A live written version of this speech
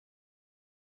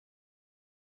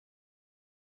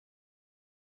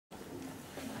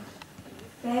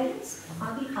Parents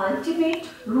are the ultimate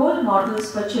role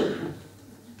models for children.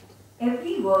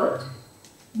 Every word,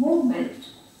 movement,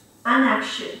 and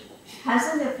action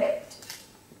has an effect.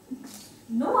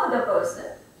 No other person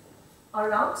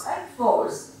or outside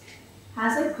force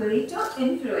has a greater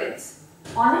influence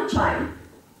on a child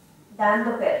than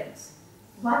the parents,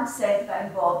 once said by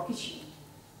Bob Kishin.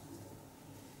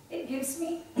 It gives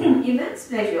me immense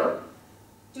pleasure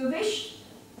to wish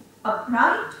a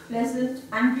bright, pleasant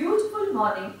and beautiful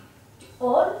morning to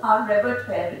all our revered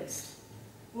parents,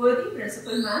 worthy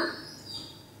principal ma'am,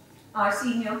 our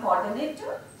senior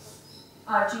coordinator,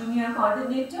 our junior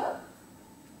coordinator,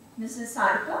 Mrs.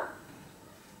 Sarika,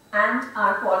 and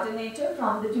our coordinator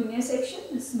from the junior section,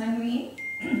 Ms. Manveen,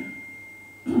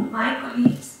 my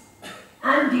colleagues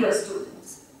and dear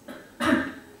students.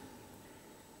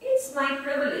 It's my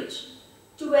privilege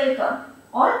to welcome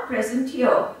all present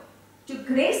here to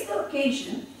grace the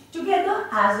occasion together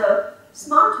as a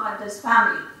Smart Wonders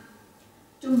family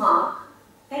to mark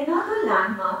another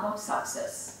landmark of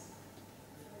success.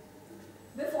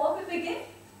 Before we begin,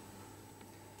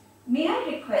 may I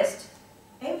request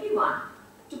everyone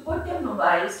to put their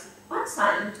mobiles on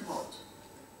silent mode.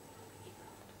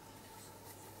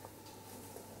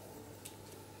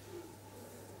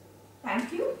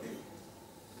 Thank you.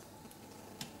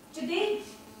 Today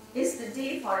is the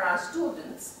day for our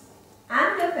students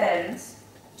and their parents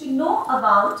to know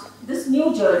about this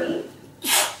new journey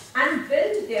and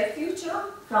build their future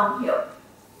from here.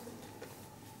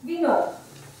 We know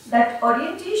that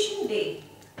Orientation Day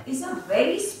is a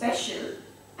very special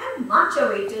and much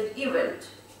awaited event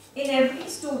in every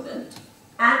student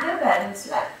and their parents'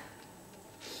 life,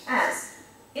 as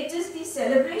it is the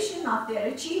celebration of their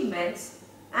achievements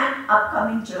and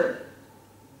upcoming journey.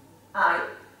 I,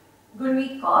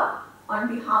 Gurmeet Kaur,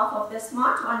 on behalf of the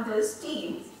Smart Wonders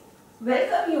team,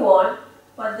 welcome you all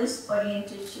for this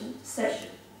orientation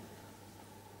session.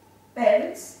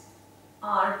 Parents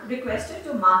are requested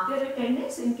to mark their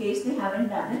attendance in case they haven't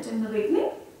done it in the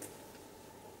beginning.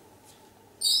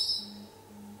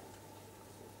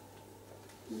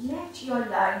 Let your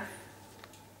life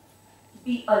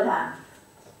be a lamp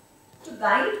to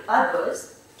guide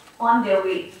others on their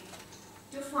way,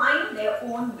 to find their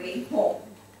own way home.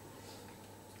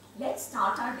 Let's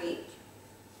start our day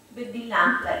with the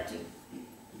lamp lighting.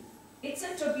 It's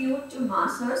a tribute to Ma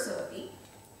Saraswati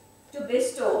to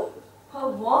bestow her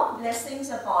warm blessings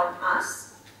upon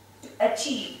us to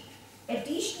achieve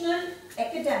additional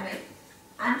academic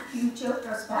and future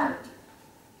prosperity.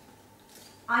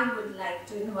 I would like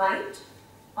to invite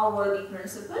our worthy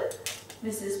principal,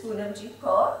 Mrs. Poonamjit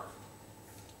Kaur,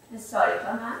 Ms.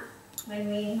 Sarika ma'am,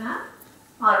 Manveen ma'am,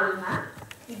 Harul ma'am,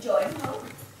 to join her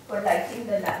for lighting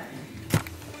the lamp.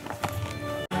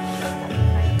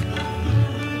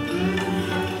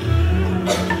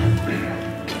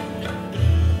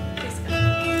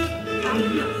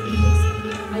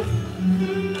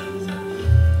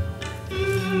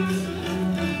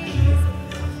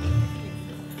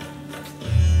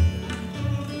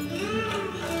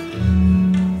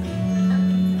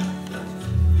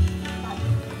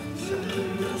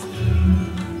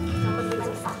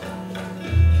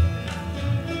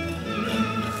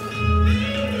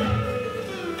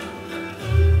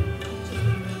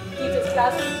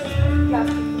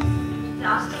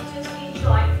 Class teachers please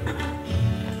join,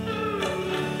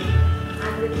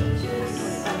 and the teachers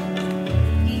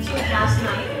teaching class 9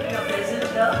 who are present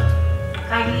here,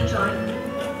 kindly join.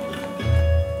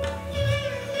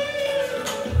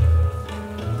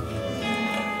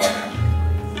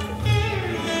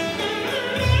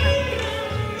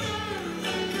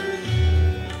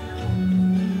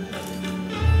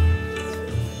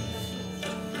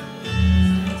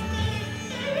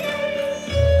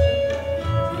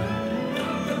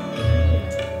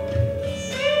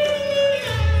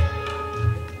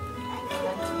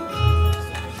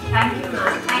 Thank you,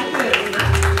 ma'am. Thank you,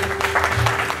 everyone.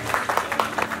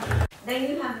 Then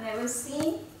you have never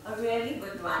seen a really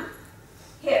good one.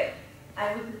 Here,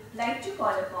 I would like to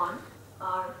call upon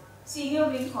our senior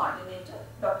wing coordinator,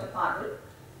 Dr. Parul,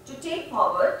 to take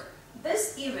forward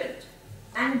this event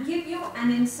and give you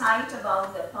an insight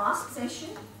about the past session,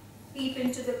 peep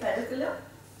into the curriculum,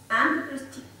 and the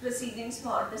proceedings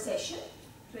for the session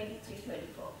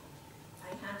 23-24.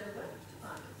 I hand over to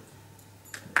Parul.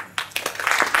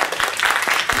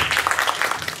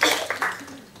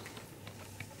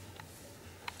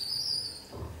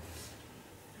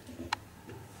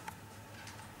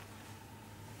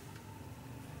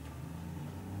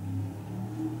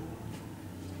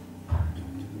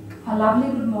 A lovely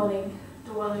good morning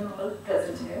to one and all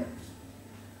present here.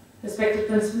 Respected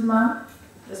Principal Ma'am,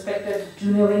 respected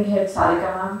junior wing head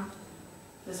Sarika ma'am,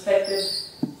 respected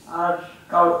our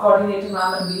coordinator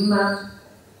ma'am and Beam ma'am,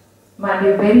 my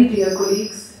very dear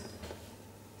colleagues,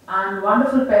 and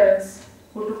wonderful parents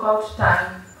who took out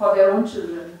time for their own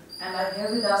children and are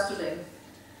here with us today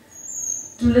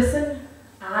to listen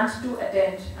and to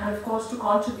attend and of course to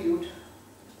contribute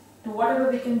to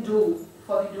whatever we can do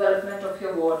for the development of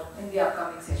your ward in the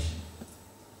upcoming session.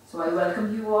 So I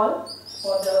welcome you all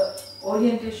for the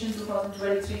Orientation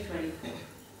 2023-24.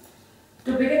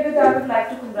 To begin with, I would like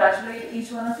to congratulate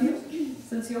each one of you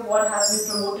since your ward has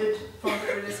been promoted from the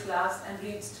previous class and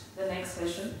reached the next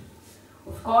session.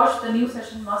 Of course, the new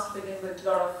session must begin with a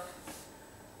lot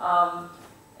of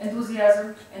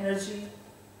enthusiasm, energy,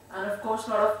 and of course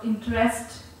a lot of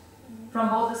interest from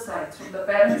both the sides, from the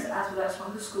parents as well as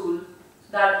from the school.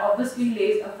 That obviously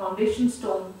lays a foundation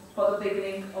stone for the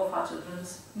beginning of our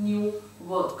children's new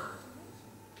work.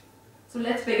 So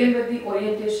let's begin with the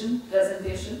orientation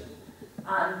presentation,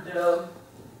 and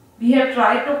we have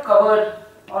tried to cover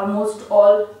almost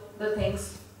all the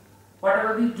things,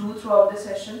 whatever we do throughout the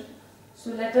session.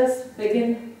 So let us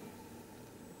begin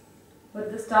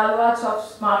with the stalwarts of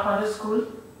Smart Founders School,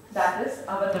 that is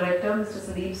our director Mr.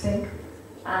 Sandeep Singh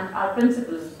and our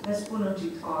principal Ms.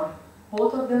 Poonamjeet Kaur.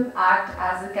 Both of them act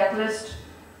as a catalyst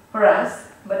for us,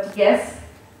 but yes,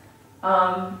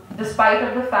 despite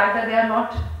of the fact that they are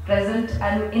not present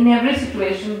and in every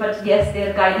situation, but yes,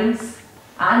 their guidance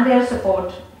and their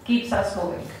support keeps us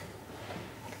moving.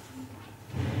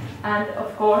 And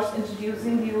of course,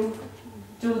 introducing you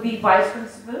to the vice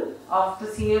principal of the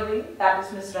senior wing, that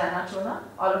is Ms. Raina Chona.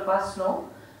 All of us know.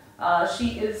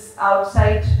 She is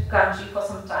outside country for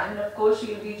some time, and of course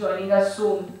she will be joining us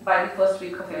soon by the first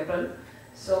week of April.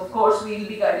 So of course we will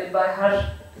be guided by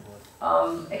her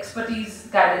expertise,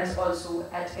 guidance also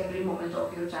at every moment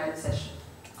of your child's session.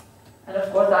 And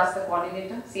of course that's the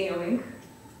coordinator, senior wing.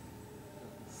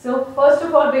 So first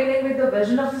of all, beginning with the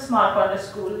vision of the Smart Founders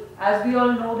School, as we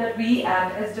all know that we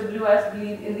at SWS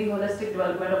believe in the holistic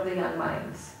development of the young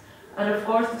minds. And of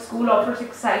course, the school offers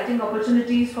exciting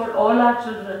opportunities for all our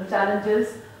children,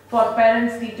 challenges for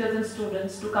parents, teachers and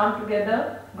students to come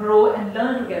together, grow and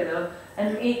learn together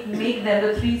and make them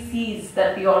the 3 C's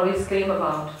that we always claim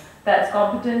about. That's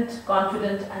competent,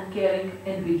 confident and caring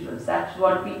individuals. That's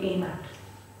what we aim at.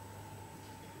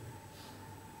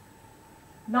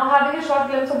 Now having a short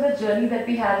glimpse of the journey that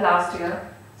we had last year,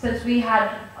 since we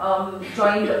had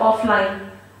joined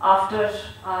offline after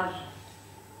our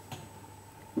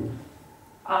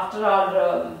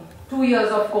 2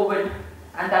 years of COVID,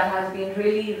 and that has been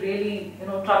really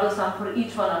troublesome for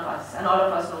each one of us, and all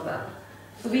of us know that.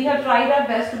 So we have tried our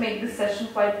best to make this session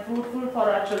quite fruitful for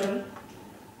our children.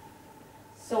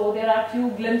 So there are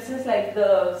few glimpses, like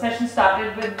the session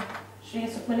started with Sri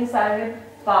Sukhmani Sahib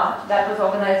Path that was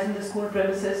organized in the school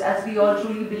premises, as we all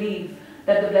truly believe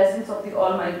that the blessings of the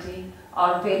Almighty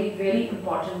are very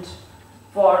important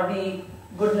for the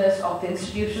goodness of the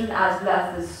institution as well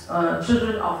as the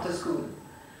children of the school.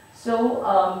 So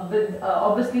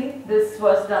obviously this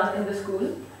was done in the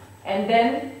school, and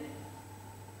then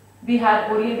we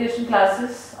had orientation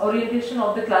classes, orientation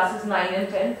of the classes 9 and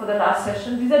 10 for the last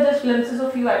session. These are just glimpses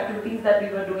of few activities that we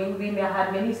were doing. We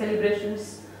had many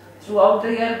celebrations throughout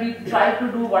the year. We tried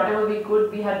to do whatever we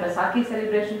could. We had Baisakhi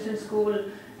celebrations in school,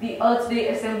 the Earth Day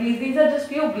assemblies. These are just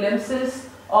few glimpses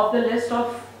of the list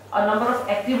of a number of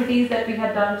activities that we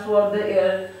had done throughout the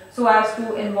year, so as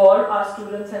to involve our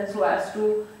students and so as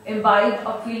to imbibe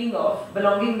a feeling of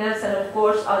belongingness and of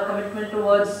course our commitment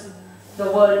towards the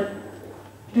world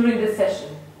during this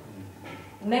session.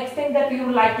 Next thing that we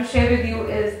would like to share with you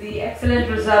is the excellent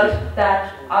result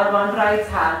that our Wanderites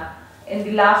had in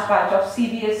the last batch of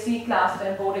CBSE Class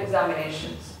 10 board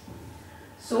examinations.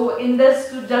 So in this,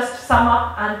 to just sum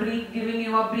up and giving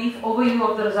you a brief overview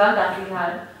of the result that we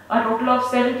had, a total of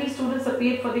 70 students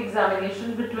appeared for the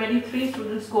examination, with 23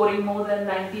 students scoring more than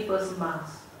 90%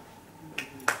 marks.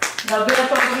 Navya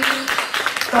Chaudhary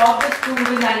topped the school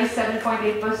with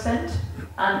 97.8%,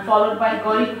 and followed by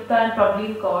Gauri Gupta and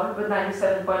Prableen Kaur with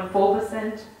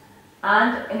 97.4%,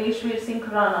 and Aneshwar Singh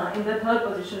Khurana in the 3rd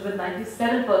position with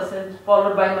 97%,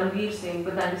 followed by Manveer Singh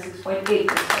with 96.8%.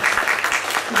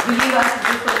 To believe us,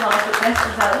 this was one of the best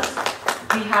results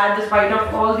we had despite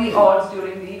of all the odds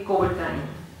during the COVID time.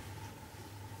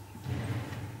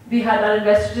 We had our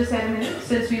investiture ceremony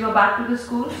since we were back to the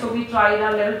school, so we tried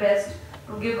our level best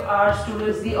to give our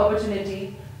students the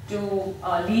opportunity to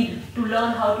lead, to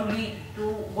learn how to lead, to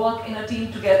work in a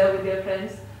team together with their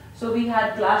friends. So we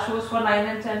had class shows for 9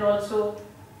 and 10 also.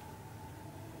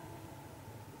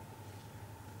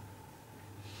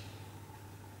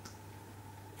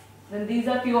 Then these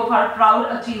are few of our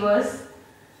proud achievers.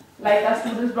 Like our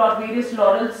students brought various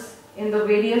laurels in the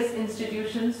various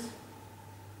institutions.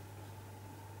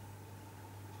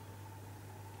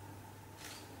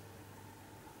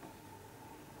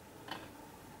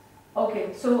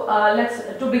 Okay, so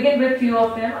to begin with few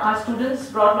of them, our students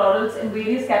brought laurels in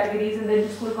various categories in the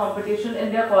inter-school competition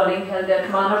India Calling held at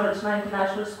Manav Rachna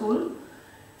International School.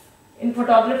 In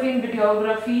photography and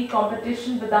videography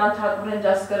competition, Vedant Thakur and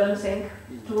Jaskaran Singh,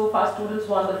 two of our students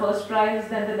won the first prize.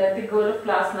 Then the Naitik girl of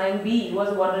class 9B was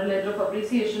awarded a letter of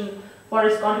appreciation for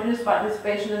his continuous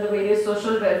participation in the various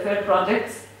social welfare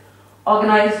projects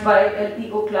organized by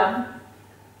LEO Club,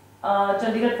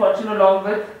 Chandigarh Fortune along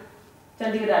with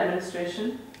Chandigarh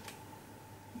administration.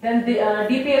 Then the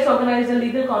DPS organized a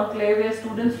legal conclave where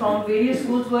students from various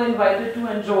schools were invited to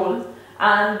enroll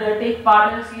and take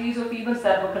part in a series of events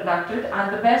that were conducted.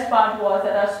 And the best part was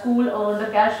that our school earned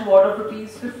a cash award of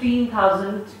rupees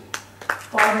 15,000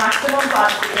 for maximum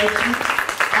participation,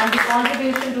 and the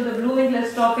contribution to the blooming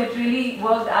list of it really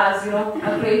worked as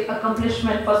a great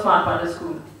accomplishment for Smart Wonder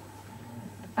School.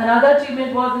 Another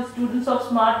achievement was the students of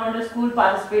Smart Wonder School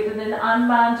participated in an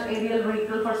unmanned aerial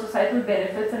vehicle for societal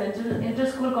benefits, an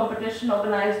inter-school competition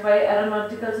organized by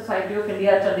Aeronautical Society of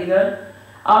India, Chandigarh.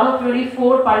 Out of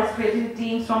 24 participating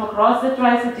teams from across the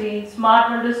Tri-City,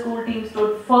 Smart Wonder School team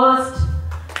stood first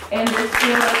in this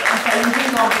year's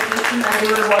challenging competition, and they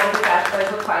were awarded a cash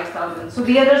prize of 5,000. So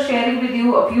we are just sharing with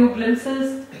you a few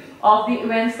glimpses of the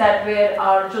events where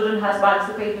our children has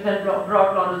participated and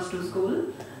brought laurels to school.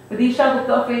 Vidisha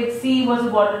Gupta of 8C was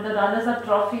awarded the runners-up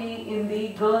trophy in the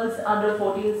girls under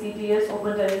 14 CTS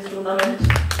Open Tennis Tournament.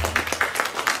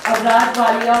 Abraj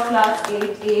Walia of class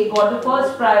 8A got the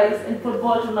first prize in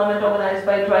football tournament organized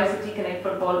by Tri-City Connect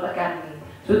Football Academy.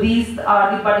 So these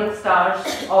are the budding stars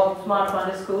of Smart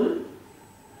Wonder School.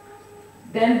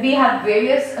 Then we have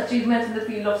various achievements in the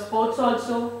field of sports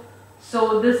also.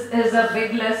 So this is a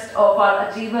big list of our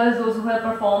achievers, those who have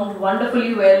performed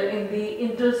wonderfully well in the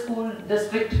inter-school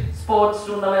district sports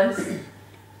tournaments.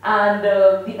 And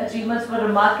the achievements were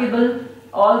remarkable.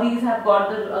 All these have got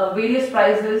the various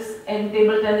prizes in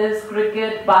table tennis,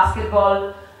 cricket,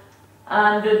 basketball,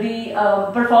 and the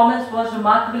performance was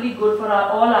remarkably good for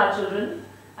all our children.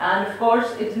 And of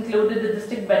course, it included the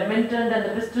district badminton and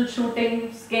the pistol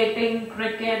shooting, skating,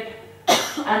 cricket,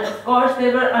 and of course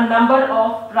there were a number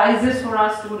of prizes for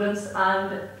our students,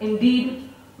 and indeed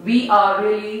we are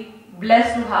really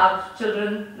blessed to have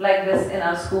children like this in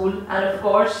our school. And of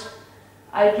course,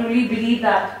 I truly believe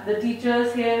that the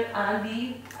teachers here and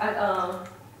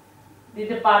the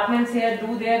departments here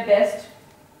do their best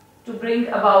to bring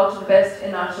about the best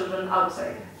in our children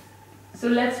outside. So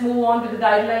let's move on to the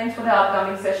guidelines for the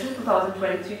upcoming session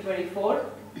 2023-24.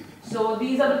 So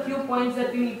these are the few points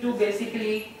that we need to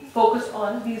basically focus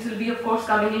on. These will be of course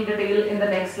coming in detail in the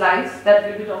next slides that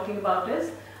we'll be talking about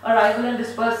is arrival and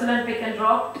dispersal and pick and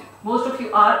drop. Most of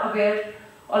you are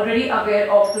already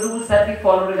aware of the rules that we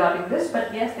follow regarding this,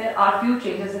 but yes, there are few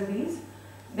changes in these.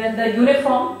 Then the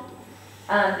uniform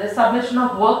and the submission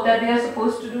of work that they are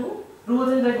supposed to do,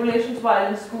 rules and regulations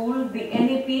while in school, the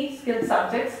NEP skill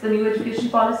subjects, the new education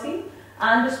policy,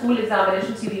 and the school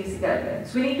examination CBSE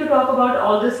guidelines. We need to talk about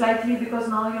all this slightly because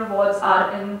now your wards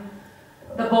are in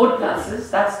the board classes,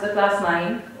 that's the class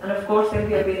 9, and of course they'll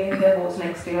be appearing their boards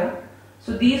next year.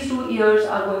 So these 2 years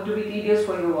are going to be tedious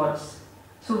for your wards.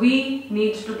 So we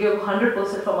need to give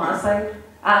 100% from our side,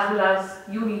 as well as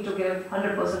you need to give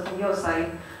 100% from your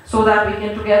side, so that we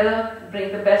can together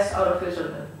bring the best out of your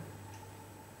children.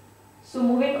 So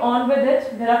moving on with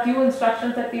it, there are few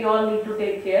instructions that we all need to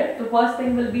take care. The first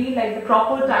thing will be like the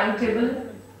proper timetable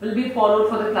will be followed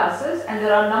for the classes, and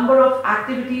there are a number of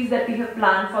activities that we have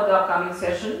planned for the upcoming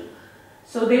session.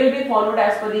 So they will be followed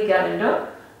as per the calendar,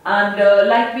 and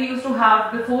like we used to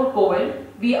have before COVID,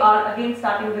 we are again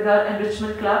starting with our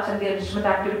enrichment clubs and the enrichment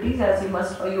activities, as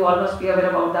you all must be aware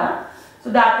about that.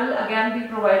 So that will again be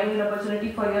providing an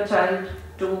opportunity for your child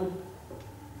to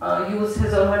use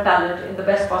his or her talent in the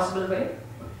best possible way.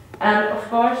 And of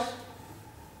course,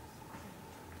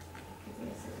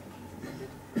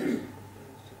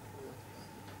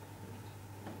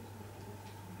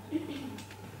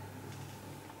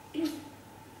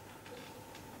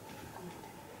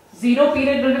 zero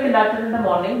period will be conducted in the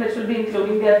morning, which will be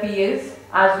including their PAs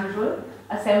as usual,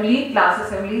 class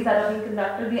assemblies that are being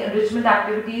conducted, the enrichment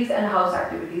activities and house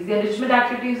activities. The enrichment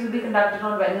activities will be conducted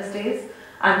on Wednesdays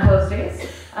and Thursdays,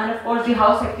 and of course the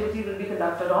house activity will be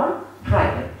conducted on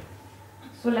Friday.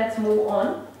 So let's move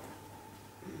on.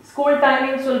 School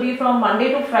timings will be from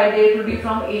Monday to Friday, it will be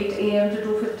from 8 AM to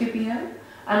 2:50 PM.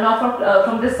 And now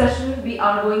from this session, we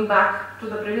are going back to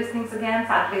the previous things again.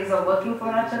 Saturdays are working for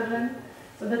our children.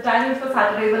 So the timings for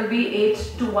Saturday will be 8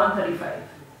 to 1:35.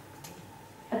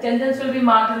 Attendance will be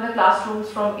marked in the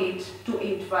classrooms from 8 to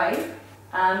 8:05.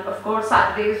 And of course,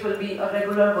 Saturdays will be a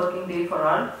regular working day for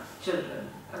our children.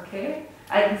 Okay?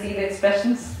 I can see the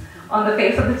expressions on the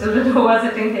face of the children who are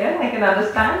sitting here. I can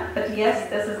understand that yes,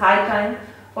 this is high time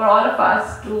for all of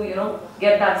us to,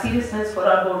 get that seriousness for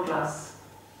our board class.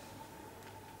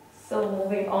 So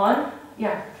moving on,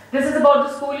 this is about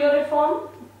the school uniform.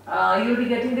 You'll be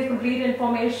getting the complete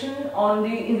information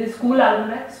in the school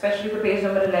almanac, especially for page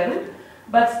number 11.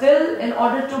 But still, in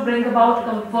order to bring about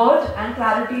comfort and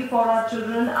clarity for our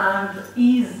children and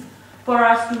ease for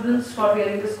our students for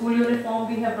wearing the school uniform,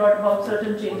 we have brought about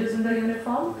certain changes in the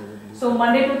uniform. So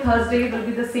Monday to Thursday will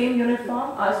be the same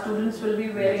uniform. Our students will be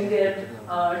wearing their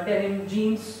denim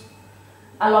jeans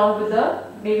along with the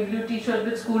navy blue t-shirt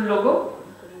with school logo.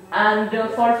 And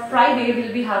for Friday,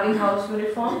 we'll be having house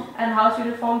uniform, and house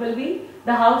uniform will be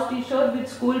the house t-shirt with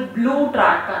school blue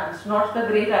track pants, not the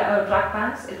grey track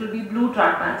pants. It will be blue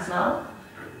track pants now.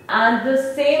 And the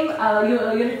same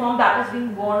uniform that is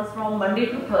being worn from Monday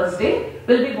to Thursday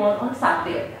will be worn on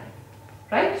Saturday again.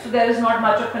 Right? So there is not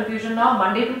much of confusion now.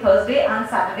 Monday to Thursday and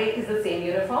Saturday is the same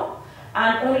uniform.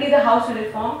 And only the house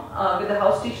uniform with the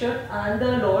house t-shirt and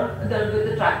the with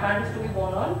the track pant is to be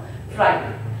worn on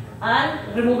Friday.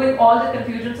 And removing all the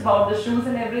confusions about the shoes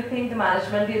and everything, the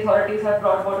management, the authorities have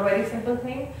brought about a very simple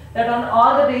thing, that on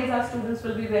all the days our students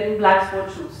will be wearing black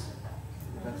sport shoes.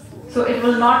 So it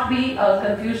will not be a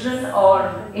confusion or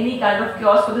any kind of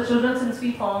chaos for the children, since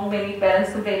we found many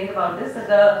parents complaining about this, that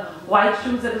the white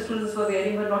shoes that the students were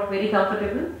wearing were not very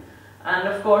comfortable. And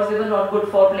of course they were not good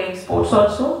for playing sports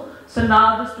also. So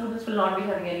now the students will not be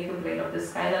having any complaint of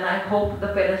this kind, and I hope the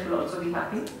parents will also be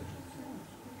happy.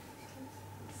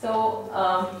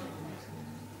 So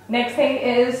next thing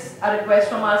is a request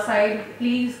from our side.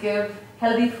 Please give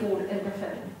healthy food in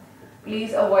tiffin.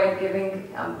 Please avoid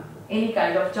giving any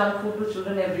kind of junk food to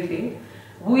children every day.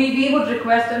 We would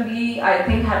request, and I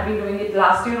think had been doing it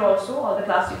last year also, all the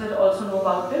class teachers also know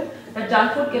about it, that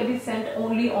junk food can be sent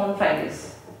only on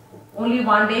Fridays. Only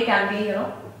one day can be,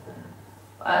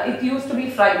 it used to be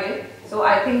Friday. So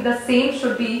I think the same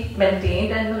should be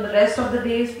maintained, and on the rest of the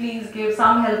days, please give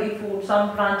some healthy food,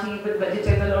 some pranti with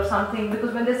vegetable or something,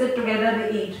 because when they sit together, they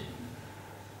eat.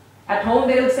 At home,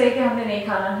 they will say, कि हमने नहीं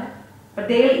खाना है, but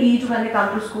they will eat when they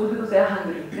come to school because they are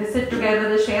hungry. They sit together,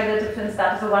 they share their tiffins.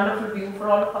 That is a wonderful view for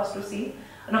all of us to see.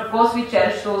 And of course, we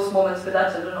cherish those moments with our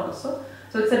children also.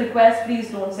 So it's a request,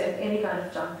 please don't send any kind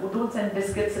of junk food. Don't send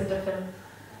biscuits in tiffin.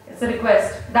 It's a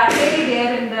request. That may be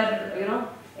there in their,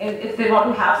 if they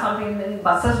want to have something in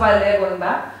buses while they are going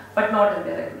back, but not in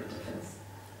their regular tiffins.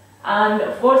 And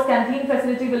of course, canteen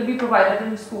facility will be provided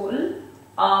in school.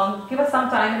 Give us some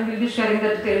time and we'll be sharing the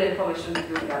detailed information with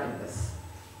you regarding this.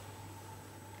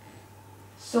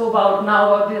 So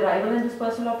now about the arrival and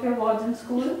dispersal of your wards in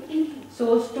school.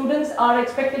 So students are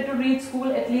expected to reach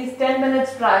school at least 10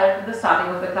 minutes prior to the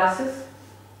starting of the classes.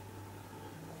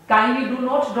 Kindly do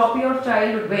not drop your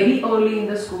child very early in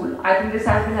the school. I think this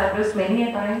has been addressed many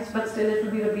a times, but still it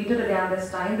will be repeated again this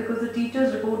time, because the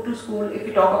teachers report to school, if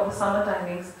we talk of the summer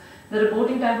timings, the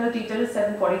reporting time for the teacher is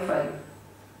 7:45.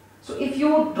 So if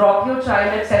you drop your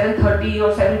child at 7:30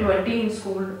 or 7:20 in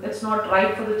school, it's not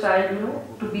right for the child,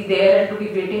 to be there and to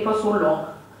be waiting for so long.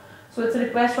 So it's a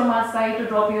request from our side to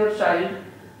drop your child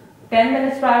 10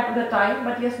 minutes prior to the time,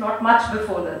 but yes, not much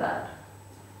before that.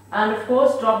 And of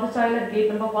course, drop the child at gate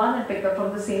number 1 and pick up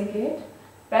from the same gate.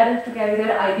 Parents to carry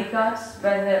their ID cards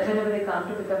whenever they come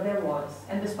to pick up their wards.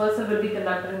 And dispersal will be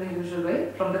conducted in the usual way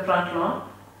from the front lawn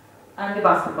and the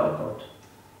basketball court.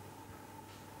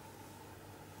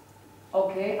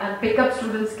 Okay, and pick up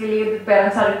students ke liye, the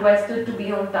parents are requested to be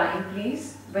on time,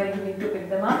 please, when you need to pick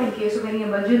them up. In case of any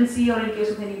emergency or in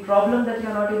case of any problem that you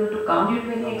are not able to come due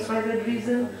to any XYZ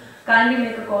reason, kindly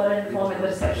make a call and inform in the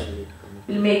reception.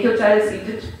 We'll make your child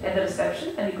seated at the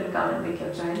reception and you can come and pick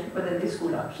your child within the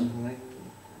school hours.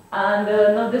 And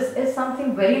now this is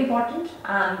something very important,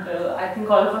 and I think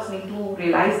all of us need to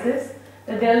realize this,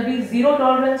 that there will be zero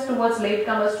tolerance towards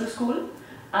latecomers to school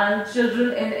and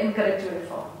children in incorrect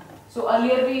uniform. So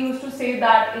earlier we used to say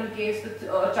that in case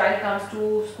the child comes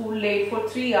to school late for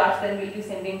 3 hours, then we'll be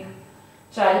sending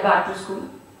child back to school.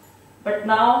 But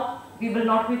now we will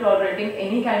not be tolerating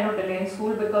any kind of delay in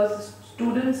school, because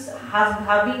students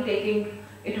have been taking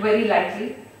it very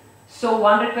lightly. So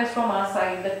one request from our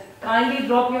side, that kindly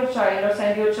drop your child or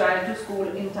send your child to school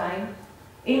in time.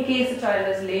 In case the child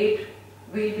is late,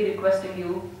 we will be requesting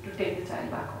you to take the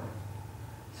child back home.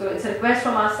 So it's a request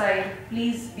from our side,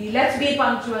 let's be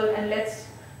punctual and let's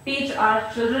teach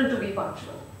our children to be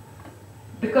punctual.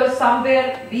 Because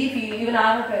somewhere we feel, even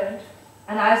I am a parent,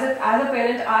 and as a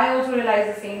parent I also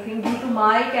realize the same thing, due to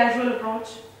my casual approach,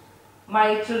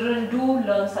 my children do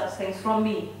learn such things from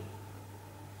me.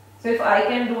 So if I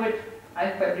can do it, I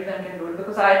hope everyone can do it,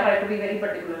 because I try to be very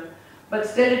particular. But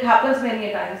still it happens many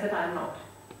a times that I am not.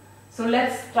 So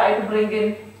let's try to bring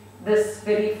in this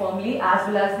very firmly, as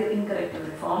well as the incorrect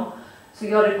uniform. So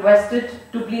you are requested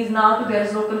to please, now there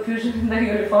is no confusion in the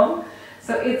uniform.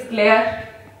 So it's clear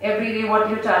every day what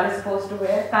your child is supposed to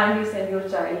wear. Kindly send your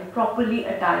child properly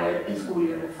attired in school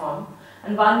uniform.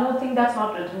 And one more thing that's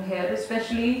not written here,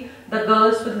 especially the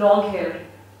girls with long hair,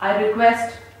 I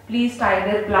request please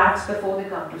tie their plaits before they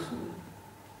come to school.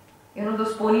 You know,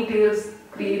 those ponytails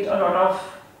create a lot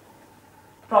of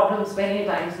problems many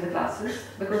times in the classes,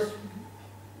 because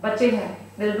bache hain,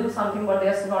 they'll do something what they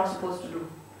are not supposed to do,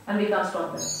 and we can't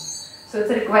stop them. So it's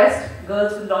a request,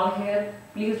 girls with long hair,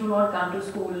 please do not come to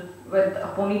school with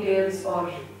ponytails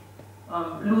or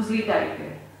loosely tied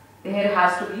hair. The hair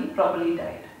has to be properly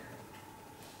tied.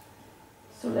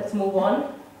 So let's move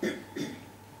on.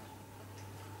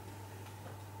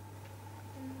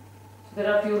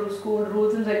 There are few school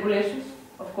rules and regulations.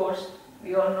 Of course,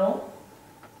 we all know.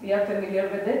 We are familiar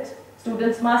with it.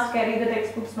 Students must carry the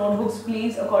textbooks, notebooks,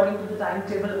 please, according to the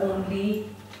timetable only.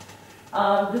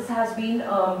 This has been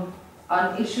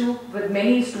an issue with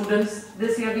many students.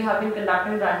 This year we have been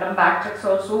conducting random bag checks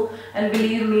also, and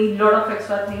believe me, a lot of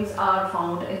extra things are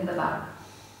found in the bag.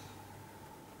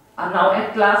 Now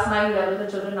at class 9 level, the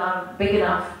children are big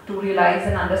enough to realize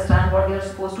and understand what they are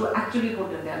supposed to actually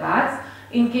put in their bags.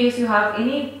 In case you have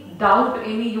any doubt,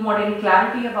 you want any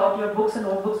clarity about your books and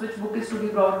notebooks, which book is to be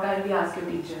brought, kindly ask your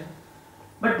teacher.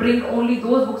 But bring only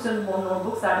those books and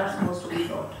notebooks that are supposed to be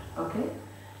brought. Okay.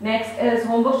 Next is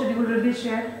homework schedule will be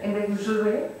shared in the usual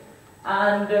way,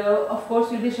 and of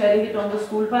course you'll be sharing it on the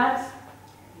school pads.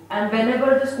 And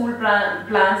whenever the school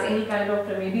plans any kind of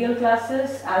remedial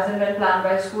classes, as and when planned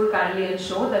by school, kindly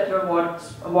ensure that your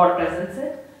ward presents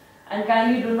it. And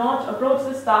kindly do not approach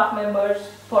the staff members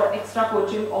for extra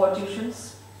coaching or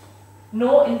tuitions.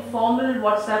 No informal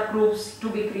WhatsApp groups to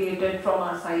be created from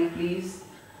our side, please.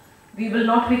 We will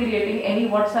not be creating any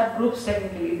WhatsApp groups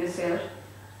technically this year.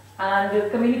 And the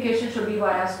communication should be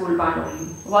via school pad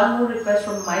only. One more request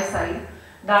from my side,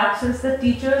 that since the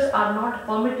teachers are not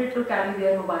permitted to carry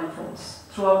their mobile phones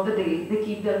throughout the day, they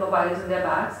keep their mobiles in their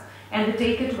bags and they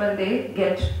take it when they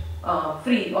get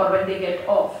free or when they get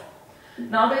off.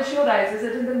 Now the issue arises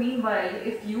that in the meanwhile,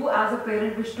 if you as a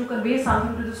parent wish to convey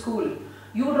something to the school,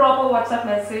 you drop a WhatsApp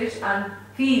message and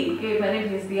feel, okay, maine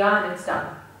bhej diya and it's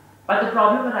done. But the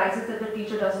problem arises that the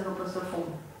teacher doesn't open the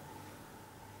phone.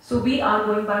 So we are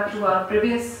going back to our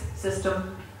previous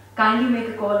system. Kindly make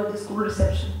a call at the school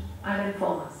reception and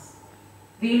inform us.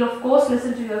 We will of course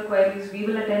listen to your queries. We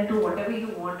will attend to whatever you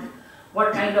want,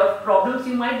 what kind of problems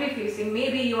you might be facing.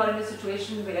 Maybe you are in a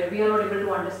situation where we are not able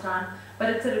to understand, but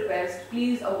it's a request.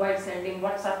 Please avoid sending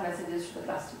WhatsApp messages to the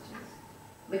class teachers,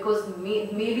 because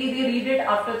maybe they read it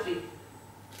after 3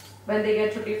 when they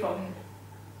get chutti from here.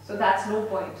 So that's no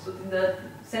point. So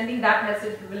sending that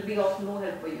message will be of no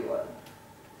help for you all.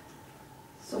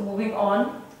 So moving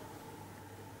on,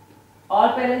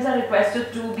 all parents are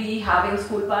requested to be having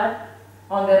school pad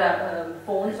on their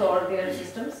phones or their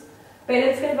systems.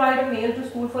 Parents can write a mail to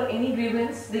school for any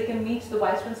grievance. They can meet the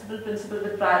vice principal, principal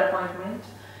with prior appointment.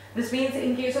 This means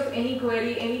in case of any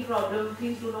query, any problem,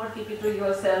 please do not keep it to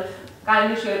yourself.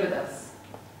 Kindly share with us.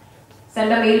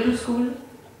 Send a mail to school.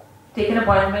 Take an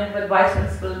appointment with vice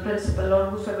principal, principal, or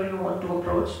whosoever you want to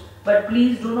approach. But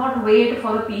please do not wait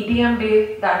for a PTM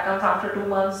day that comes after 2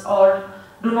 months, or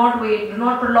do not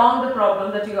prolong the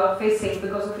problem that you are facing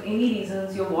because of any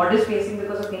reasons, your ward is facing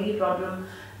because of any problem.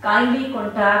 Kindly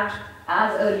contact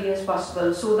as early as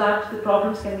possible so that the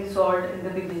problems can be solved in the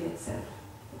beginning itself.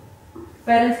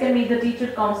 Parents can meet the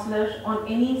teacher counselor on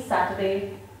any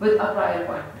Saturday with a prior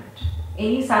appointment.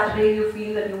 Any Saturday you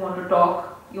feel that you want to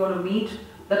talk, you want to meet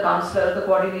the counselor, the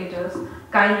coordinators,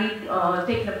 kindly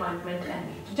take an appointment and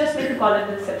meet. Just make a call at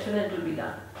the reception and it will be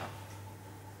done.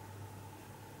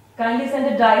 Kindly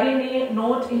send a diary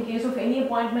note in case of any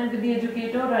appointment with the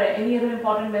educator or any other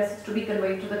important message to be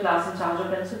conveyed to the class in charge or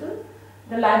principal.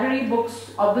 The library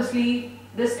books, obviously,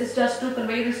 this is just to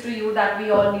convey this to you that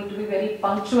we all need to be very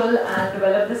punctual and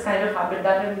develop this kind of habit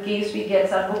that in case we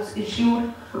get our books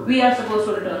issued, we are supposed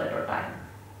to return it on time.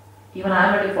 Even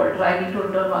I am a defaulter, I need to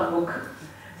return one book.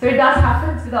 So it does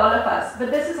happen with all of us, but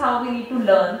this is how we need to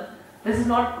learn. This is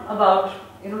not about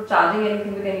charging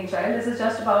anything with any child. This is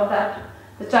just about that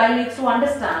The child needs to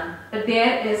understand that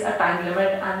there is a time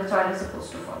limit and the child is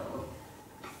supposed to follow.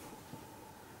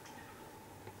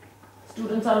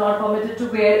 Students are not permitted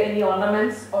to wear any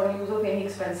ornaments or use of any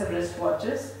expensive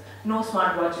wristwatches. No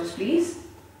smartwatches, please.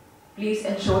 Please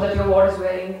ensure that your ward is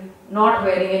not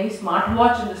wearing any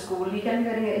smartwatch in the school.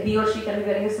 He or she can be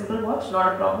wearing a simple watch,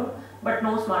 not a problem, but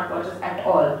no smartwatches at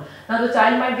all. Now the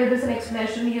child might give this an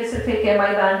explanation. ये सिर्फ एक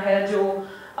MI band है जो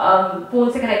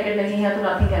phone से connected नहीं है, तो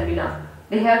nothing can be done.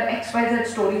 They have XYZ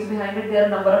stories behind it. There are a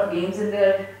number of games in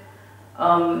their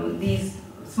these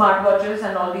smartwatches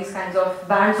and all these kinds of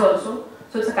bands also.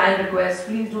 So it's a kind request.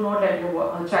 Please do not let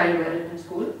your child wear it in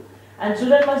school. And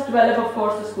children must develop, of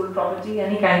course, the school property.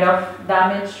 Any kind of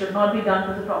damage should not be done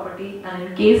to the property, and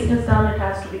in case it is done, it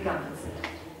has to be compensated.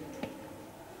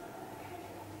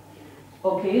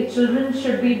 Okay, children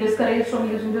should be discouraged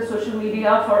from using the social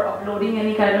media for uploading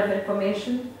any kind of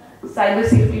information. Cyber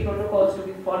safety protocols to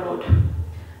be followed.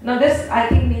 Now this, I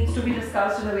think, needs to be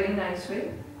discussed in a very nice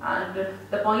way. And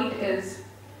the point is,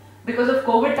 because of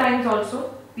COVID times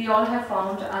also, we all have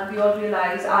found and we all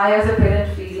realize, I as a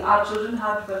parent feel, our children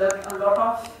have developed a lot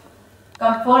of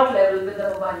comfort level with the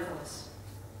mobile phones.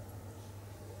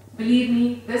 Believe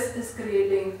me, this is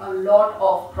creating a lot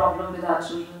of problem with our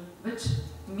children, which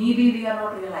maybe we are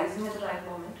not realizing at the right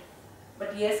moment.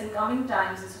 But yes, in coming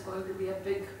times, this is going to be a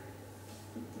big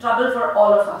trouble for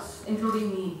all of us, including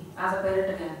me as a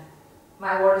parent again.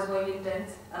 My ward is going in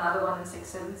 10th, another one in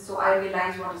 6th, 7th, so I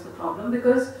realize what is the problem,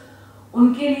 because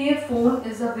उनके लिए phone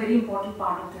is a very important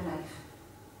part of their life.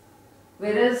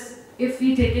 Whereas if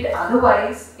we take it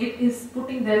otherwise, it is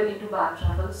putting them into bad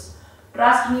troubles.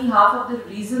 Trust me, half of the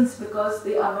reasons because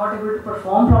they are not able to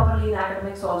perform properly in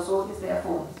academics also is their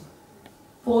phone.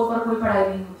 Phone पर कोई पढ़ाई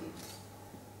नहीं होती.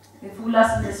 They fool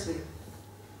us in this way.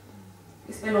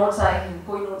 इसमें notes आए हैं,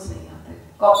 कोई notes नहीं आते.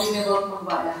 Copy में work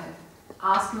मंगवाया है.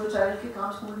 Ask your child कि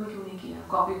काम स्कूल में क्यों नहीं किया?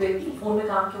 Copy पे phone में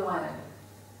काम क्यों आया है?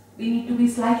 We need to be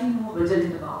slightly more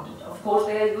vigilant about it. Of course,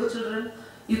 they are your children.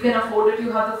 You can afford it.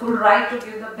 You have the full right to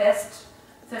give the best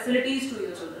facilities to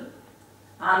your children.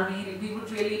 And we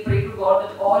would really pray to God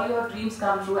that all your dreams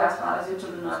come true as far as your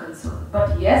children are concerned.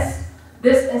 But yes,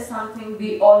 this is something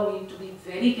we all need to be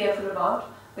very careful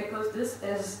about, because this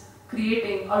is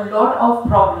creating a lot of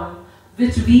problem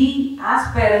which we as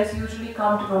parents usually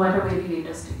come to know at a very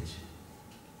later stage.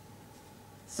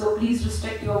 So please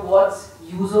restrict your ward's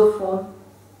use of phone,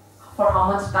 for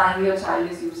how much time your child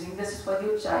is using. This is for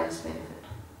your child's benefit.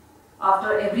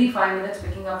 After every 5 minutes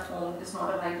picking up phone is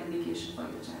not a right indication for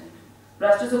your child.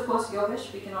 Rest is of course your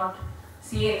wish, we cannot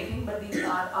see anything, but these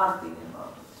are our opinion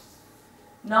about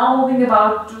it. Now moving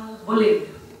about to bullying.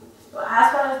 So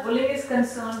as far as bullying is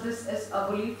concerned, this is a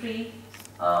bully-free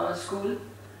school.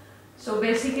 So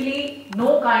basically,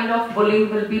 no kind of bullying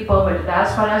will be permitted.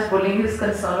 As far as bullying is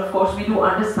concerned, of course, we do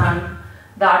understand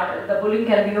that the bullying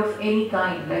can be of any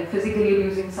kind, like physically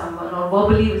abusing someone or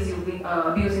verbally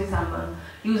abusing someone,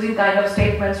 using kind of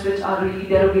statements which are really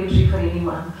derogatory for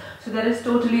anyone. So there is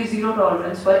totally zero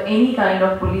tolerance for any kind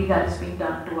of bullying that is being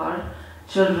done to our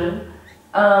children.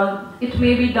 It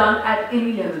may be done at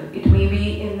any level. It may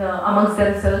be in amongst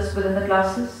themselves within the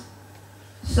classes.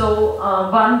 So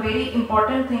one very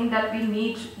important thing that we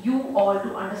need you all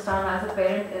to understand as a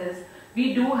parent is,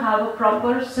 we do have a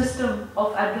proper system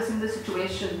of addressing the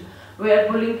situation where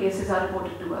bullying cases are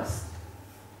reported to us.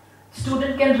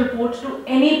 Student can report to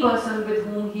any person with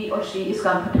whom he or she is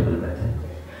comfortable with it.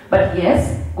 But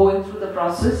yes, going through the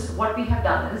process, what we have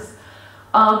done is,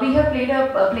 we have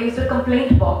placed a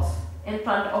complaint box in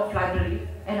front of library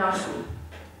in our school.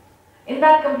 In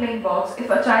that complaint box, if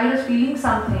a child is feeling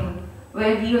something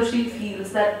where he or she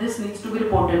feels that this needs to be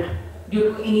reported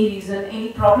due to any reason,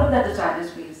 any problem that the child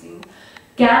is facing,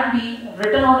 can be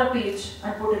written on a page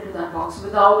and put into that box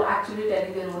without actually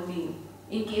telling their own name.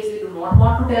 In case they do not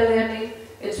want to tell their name,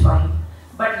 it's fine.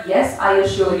 But yes, I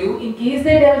assure you, in case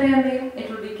they tell their name, it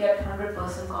will be kept 100%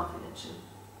 confidential.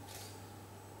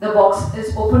 The box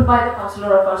is opened by the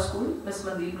counselor of our school, Ms.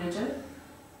 Mandeep Nijal,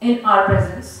 in our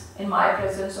presence, in my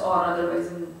presence, or otherwise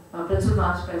in Principal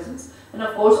Ma'am's presence, and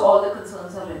of course all the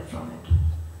concerns are read from it.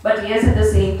 But yes, at the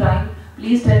same time,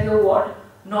 please tell your ward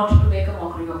not to make a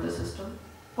mockery of the system.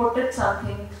 Put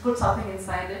something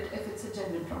inside it if it's a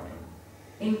genuine problem.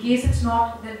 In case it's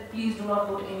not, then please do not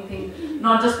put anything,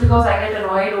 not just because I get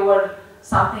annoyed over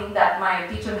something that my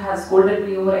teacher has scolded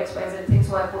me over XYZ thing,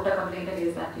 so I put a complaint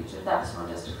against that teacher. That is not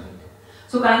justified.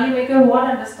 So kindly make your ward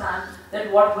understand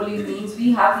that what bullying means.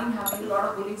 We have been having a lot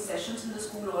of bullying sessions in the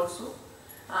school also,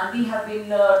 and we have been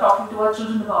talking to our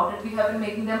children about it. We have been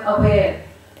making them aware,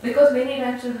 because many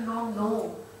times children don't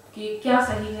know कि क्या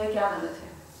सही है क्या गलत है.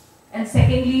 And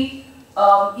secondly,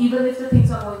 even if the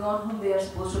things are going on whom they are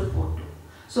supposed to report to.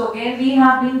 So again, we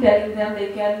have been telling them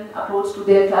they can approach to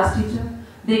their class teacher,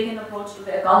 they can approach to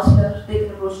their counselor, they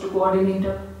can approach to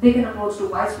coordinator, they can approach to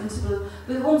vice principal,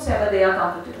 with whomsoever they are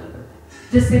comfortable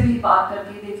with. Just say we baat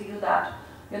karke, they feel that,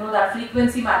 that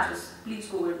frequency matches, please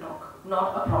go and talk,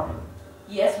 not a problem.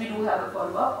 Yes, we do have a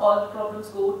follow-up, all the problems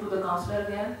go to the counselor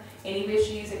again. Anyway,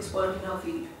 she is expert in her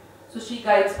field. So she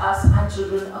guides us and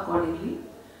children accordingly,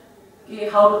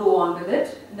 how to go on with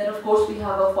it. And then of course we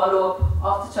have a follow-up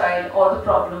of the child or the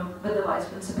problem with the vice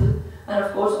principal. And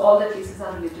of course all the cases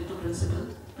are related to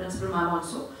principal ma'am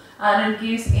also. And in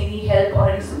case any help or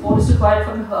any support is required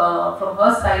from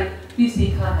her side, we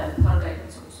seek her help, her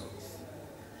guidance also.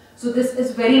 So this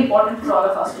is very important for all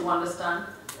of us to understand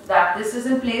that this is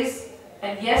in place.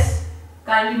 And yes,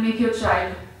 kindly make your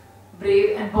child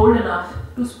brave and bold enough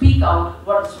to speak out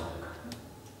what is wrong.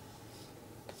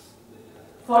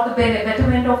 For the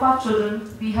betterment of our children,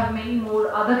 we have many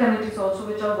more other committees also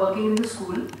which are working in the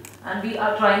school, and we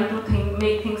are trying to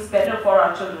make things better for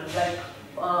our children. Like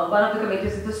one of the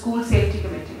committees is the School Safety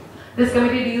Committee. This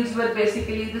committee deals with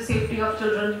basically the safety of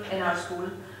children in our school,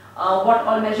 what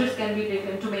all measures can be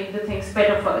taken to make the things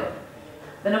better for them.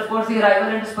 Then of course the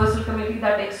Arrival and Dispersal Committee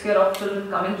that takes care of children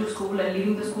coming to school and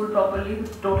leaving the school properly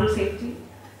with total safety.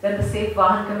 Then the Safe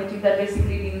Vahan Committee that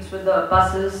basically deals with the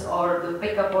buses or the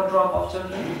pickup or drop of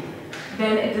children.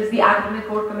 Then it is the Academic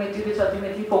Core Committee which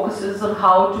ultimately focuses on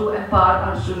how to empower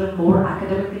our children more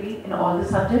academically in all the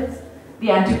subjects. The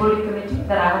Anti-Bullying Committee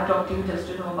that I have talked to you just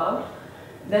to know about.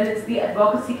 Then it's the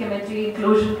Advocacy Committee,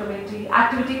 Inclusion Committee,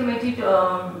 Activity Committee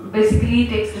basically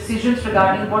takes decisions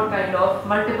regarding what kind of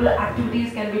multiple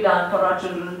activities can be done for our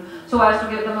children so as to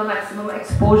give them a maximum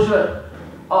exposure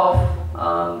of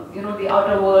the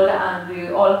outer world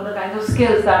and all the kinds of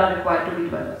skills that are required to be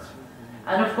developed.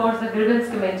 And of course the Grievance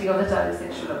Committee of the Child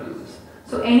Sexual Abuse.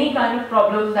 So any kind of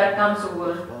problem that comes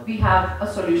over, we have a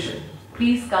solution.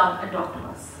 Please come and talk to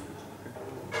us.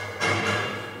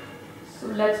 So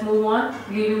let's move on.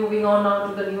 We'll be moving on now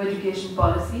to the new education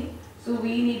policy. So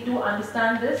we need to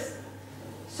understand this.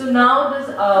 So now this,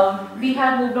 we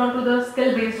have moved on to the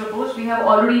skill-based approach. We have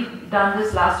already done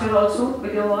this last year also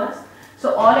with your words.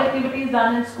 So all activities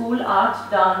done in school,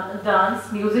 art,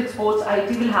 dance, music, sports,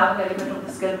 IT will have an element of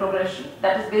the skill progression.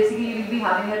 That is basically we'll be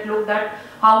having a look at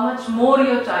how much more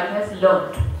your child has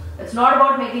learned. It's not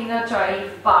about making a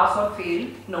child pass or fail.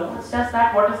 No, it's just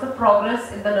that what is the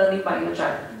progress in the learning by your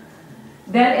child.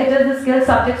 Then it is the skill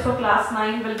subjects for class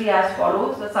 9 will be as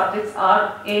follows. The subjects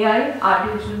are AI,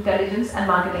 Artificial Intelligence and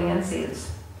Marketing and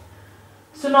Sales.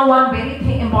 So now one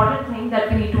very important thing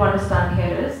that we need to understand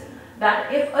here is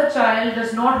that if a child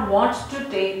does not want to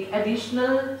take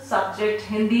additional subject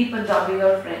Hindi, Punjabi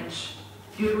or French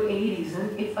due to any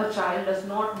reason, if a child does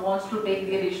not want to take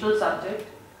the additional subject,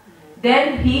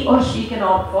 then he or she can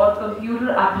opt for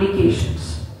computer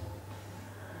applications.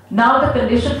 Now the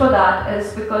condition for that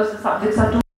is because the subjects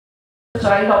are too, the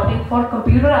child opting for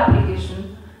computer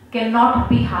application cannot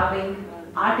be having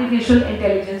artificial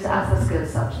intelligence as a skill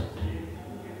subject.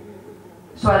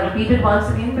 So I repeat it once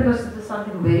again because this is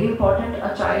something very important.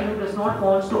 A child who does not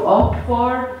want to opt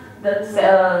for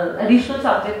the additional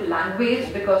subject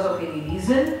language because of any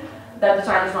reason, that the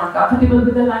child is not comfortable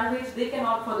with the language, they can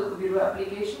opt for the computer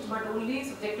applications, but only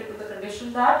subjected to the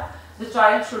condition that the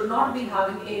child should not be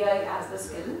having AI as the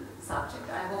skill subject.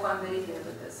 I hope I'm very clear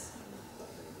with this.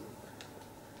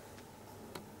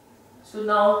 So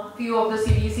now, few of the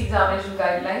CBSE examination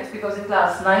guidelines, because in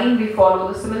class 9 we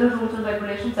follow the similar rules and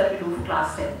regulations that we do for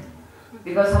class 10.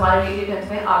 Because हमारे लिए 10th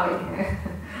में आ गए हैं.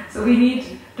 So we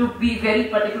need to be very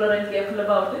particular and careful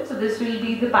about it. So this will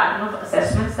be the pattern of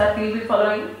assessments that we will be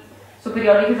following. So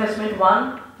periodic assessment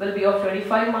 1 will be of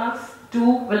 25 marks, 2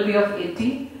 will be of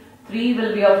 80, 3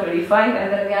 will be of 35,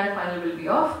 and then again final will be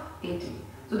of 80.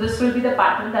 So this will be the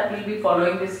pattern that we will be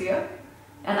following this year.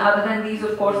 And other than these,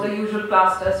 of course, the usual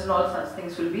class tests and all such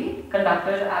things will be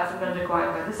conducted as and when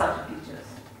required by the subject teachers.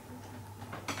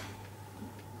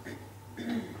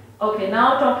 Okay,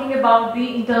 now talking about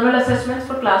the internal assessments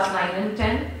for class 9 and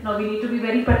 10. Now we need to be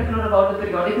very particular about the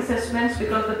periodic assessments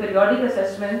because the periodic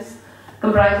assessments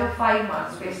comprise of 5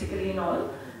 marks basically in all.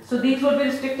 So these would be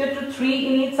restricted to 3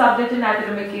 in each subject in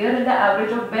academic year, and the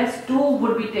average of best 2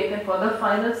 would be taken for the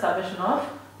final submission of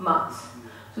marks.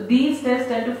 So these tests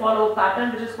tend to follow a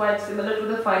pattern which is quite similar to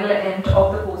the final end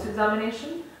of the course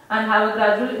examination and have a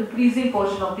gradual increasing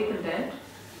portion of the content.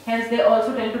 Hence, they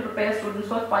also tend to prepare students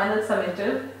for final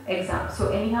summative exams. So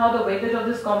anyhow, the weightage of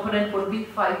this component would be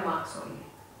 5 marks only.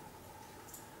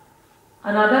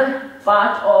 Another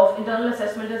part of internal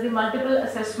assessment is the multiple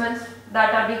assessments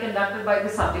that are being conducted by the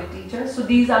subject teachers. So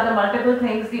these are the multiple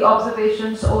things: the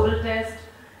observations, oral test,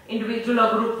 individual or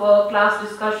group work, class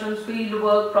discussions, field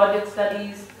work, project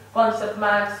studies, concept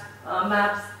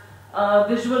maps,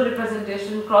 visual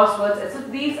representation, crosswords. So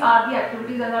these are the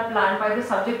activities that are planned by the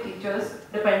subject teachers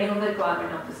depending on the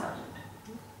requirement of the subject.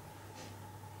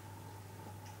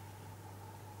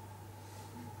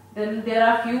 Then there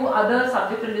are few other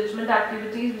subject enrichment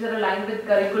activities which are aligned with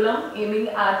curriculum, aiming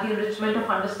at the enrichment of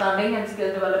understanding and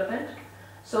skill development.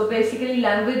 So basically, in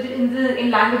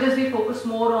languages we focus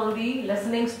more on the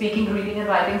listening, speaking, reading and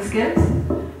writing skills.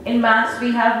 In maths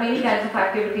we have many kinds of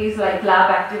activities like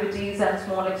lab activities and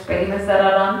small experiments that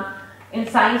are done. In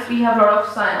science we have a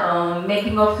lot of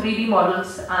making of 3D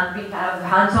models, and we have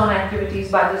hands-on activities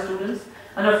by the students,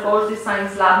 and of course the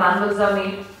science lab manuals are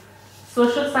made.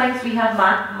 Social science, we have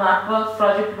math work,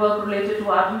 project work related to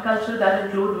art and culture that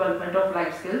include development of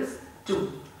life skills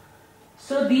too.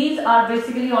 So these are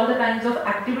basically all the kinds of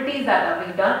activities that are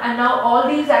being done, and now all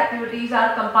these activities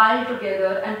are compiled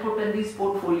together and put in these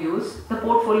portfolios. The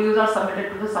portfolios are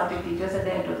submitted to the subject teachers at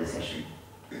the end of the session.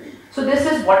 So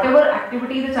this is whatever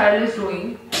activity the child is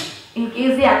doing. In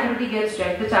case the activity gets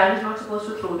checked, the child is not supposed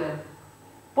to throw them.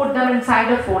 Put them inside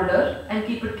a folder and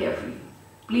keep it carefully.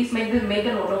 Please make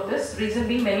a note of this. Reason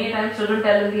being, many times children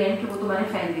tell in the end कि वो तो मैंने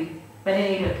फेंक दी, मैंने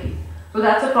नहीं रखी. So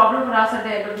that's a problem for us at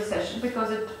the end of the session,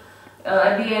 because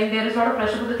at the end there is a lot of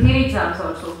pressure for the theory exams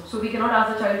also. So we cannot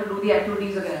ask the child to do the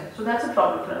activities again. So that's a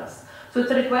problem for us. So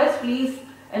it's a request, please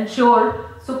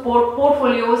ensure. So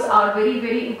portfolios are very,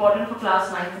 very important for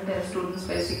class 9 and 10 students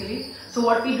basically. So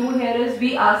what we do here is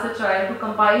we ask the child to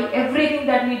compile everything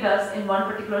that he does in one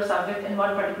particular subject in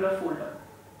one particular folder.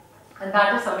 And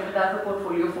that is submitted as a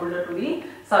portfolio folder to the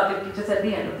subject teachers at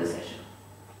the end of the session.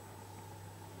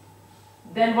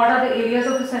 Then what are the areas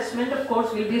of assessment? Of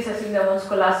course, we'll be assessing them on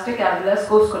scholastic as well as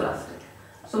co-scholastic.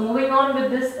 So moving on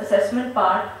with this assessment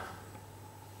part,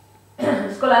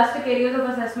 scholastic areas of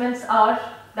assessments are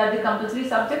that the compulsory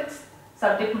subjects,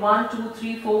 subject 1, 2,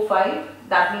 3, 4, 5,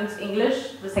 that means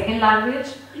English, the second language,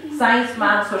 science,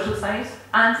 math, social science,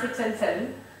 and 6 and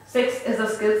 7. 6 is a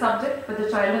skill subject which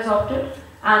the child has opted,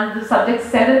 and the subject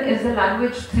 7 is the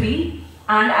language 3,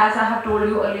 and as I have told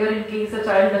you earlier, in case the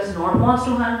child does not want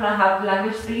to have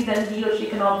language 3, then he or she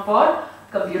can opt for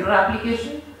computer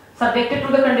application, subjected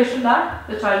to the condition that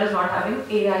the child is not having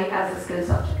AI as a skill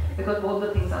subject, because both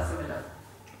the things are similar.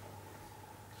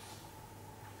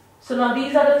 So now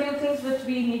these are the few things which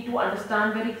we need to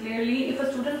understand very clearly. If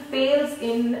a student fails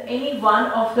in any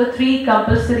one of the 3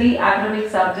 compulsory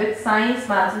academic subjects, science,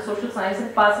 maths and social science,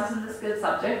 and passes in the skill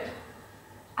subject,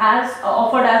 as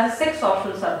offered as a 6th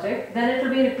optional subject, then it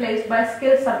will be replaced by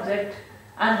skill subject,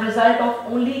 and result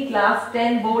of only class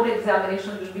 10 board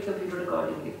examination will be computed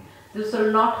accordingly. This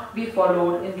will not be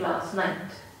followed in class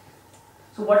 9th.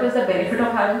 So what is the benefit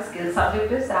of having skill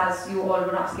subject is, as you all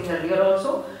were asking earlier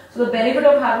also. So the benefit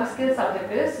of having skill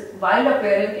subject is, while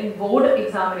appearing in board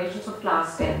examinations of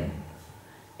class 10,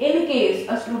 in case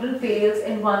a student fails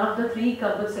in one of the 3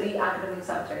 compulsory academic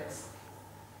subjects,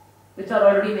 which are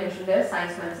already mentioned there,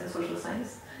 science, maths and social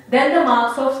science, then the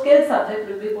marks of skill subject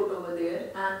will be put over there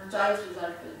and child's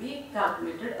result will be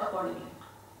calculated accordingly.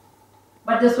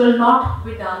 But this will not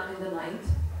be done in the 9th.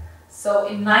 So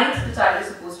in 9th, the child is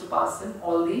supposed to pass in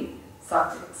all the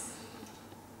subjects.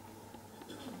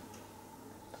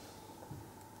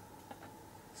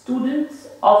 Students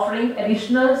offering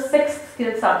additional 6th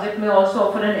skill subject may also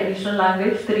offer an additional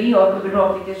language 3 or computer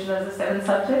application as a 7th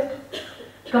subject.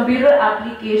 Computer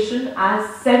application as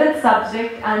 7th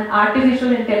subject and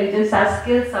artificial intelligence as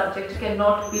skill subject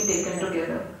cannot be taken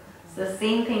together. So the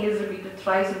same thing is repeated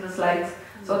thrice in the slides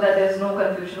so that there is no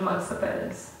confusion amongst the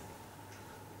parents.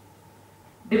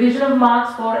 Division of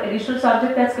marks for additional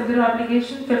subject as computer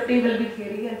application, 50 will be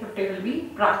theory and 50 will be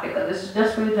practical. This is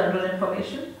just for your general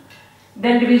information.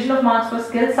 Then division of marks for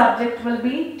skill subject will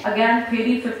be again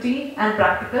theory 50 and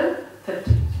practical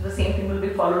 50. So the same thing will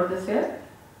be followed this year.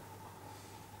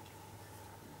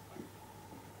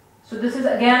 So this is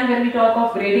again when we talk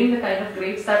of grading, the kind of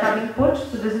grades that are being put.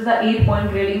 So this is the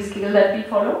 8-point grading scale that we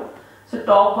follow. So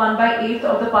top 1 by 8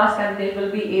 of the pass candidate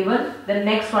will be A1, then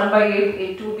next 1 by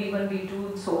 8, A2, B1, B2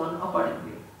 and so on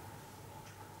accordingly.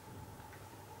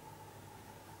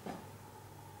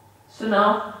 So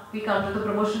now we come to the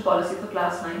promotion policy for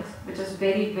class 9, which is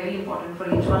very, very important for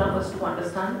each one of us to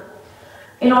understand.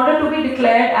 In order to be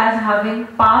declared as having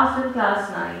passed in class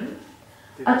 9,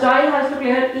 a child has to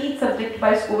clear each subject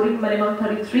by scoring minimum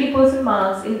 33%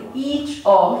 marks in each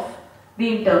of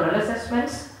the internal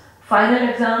assessments, final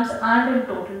exams and in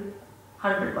total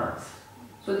 100 marks.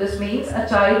 So this means a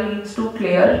child needs to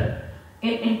clear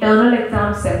in internal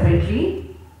exams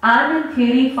separately and in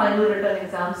theory final written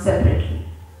exams separately.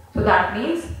 So that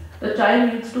means the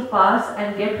child needs to pass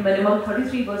and get minimum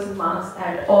 33% marks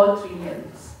at all 3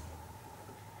 levels.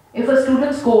 If a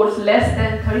student scores less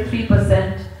than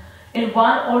 33% in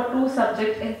 1 or 2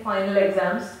 subjects in final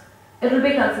exams, it will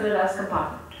be considered as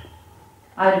compartment.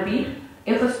 I repeat,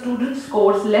 if a student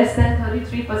scores less than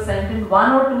 33% in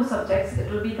 1 or 2 subjects,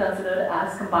 it will be considered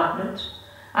as compartment,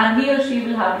 and he or she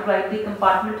will have to write the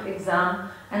compartment exam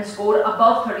and score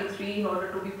above 33 in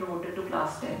order to be promoted to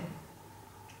class 10.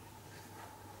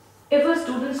 If a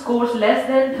student scores less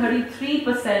than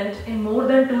 33% in more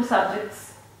than 2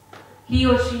 subjects, he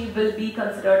or she will be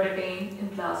considered detained in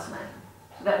class 9.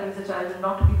 So that means the child will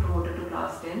not be promoted to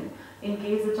class 10 in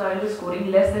case the child is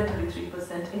scoring less than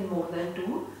 33% in more than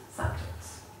 2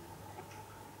 subjects.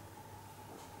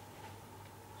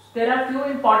 There are few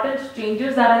important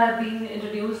changes that have been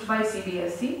introduced by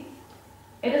CBSE.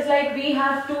 It is like we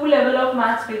have 2 level of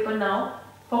maths paper now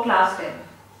for class 10.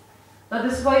 Now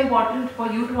this is very important for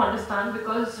you to understand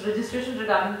because registration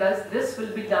regarding this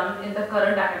will be done in the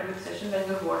current academic session when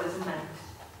your board is in 9th.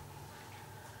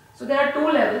 So there are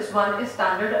 2 levels, one is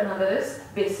standard, another is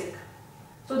basic.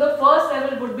 So the first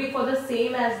level would be for the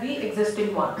same as the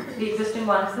existing one. The existing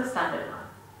one is the standard one.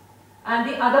 And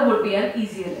the other would be an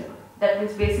easier level. That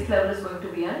means basic level is going to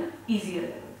be an easier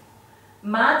level.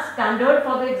 Maths standard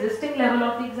for the existing level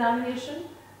of the examination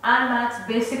and maths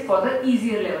basic for the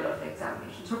easier level of the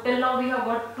examination. So till now we have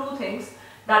got 2 things.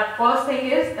 That first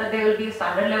thing is that there will be a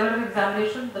standard level of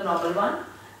examination, the normal one,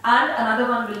 and another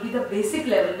one will be the basic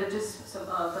level, which is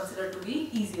considered to be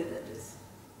easier than this.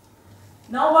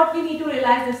 Now what we need to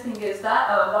realize this thing is that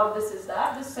about this is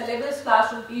that this syllabus,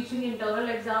 classroom teaching, internal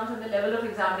exams and the level of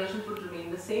examination would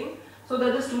remain the same, so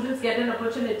that the students get an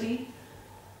opportunity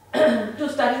to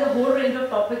study the whole range of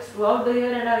topics throughout the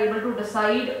year and are able to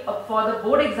decide for the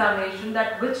board examination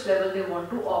that which level they want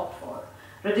to opt for.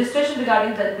 Registration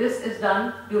regarding this is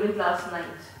done during class 9th.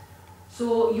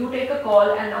 So you take a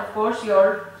call and of course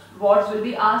your wards will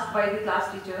be asked by the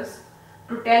class teachers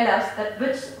to tell us that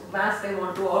which maths they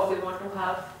want to opt, they want to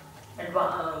have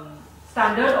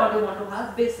standard or they want to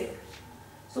have basic.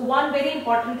 So one very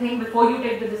important thing before you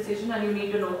take the decision and you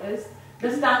need to know is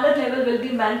the standard level will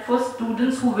be meant for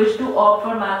students who wish to opt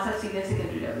for maths at senior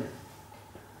secondary level.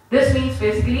 This means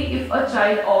basically if a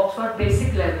child opts for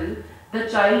basic level, the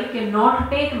child cannot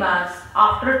take maths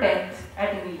after 10th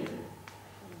at any level.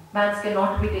 Maths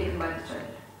cannot be taken by the child.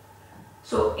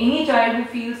 So any child who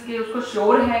feels कि उसको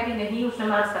sure है कि नहीं उसने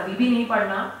maths कभी भी नहीं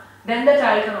पढ़ना, then the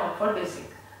child can opt for basic.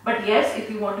 But yes,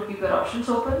 if you want to keep your options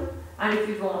open and if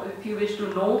you wish to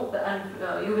know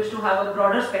and you wish to have a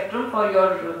broader spectrum for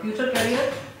your future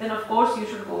career, then of course you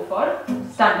should go for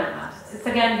standard maths. It's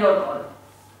again your call.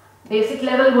 Basic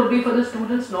level would be for the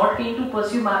students not keen to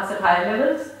pursue maths at higher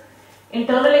levels.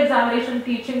 Internal examination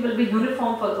teaching will be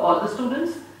uniform for all the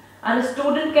students. And a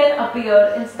student can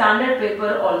appear in standard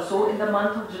paper also in the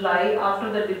month of July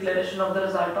after the declaration of the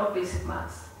result of basic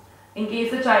maths. In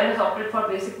case the child has opted for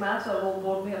basic maths or वो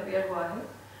board में appear हुआ है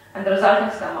and the result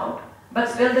has come out, but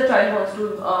still the child wants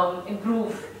to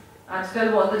improve and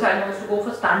still the child wants to go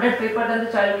for standard paper, then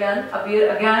the child can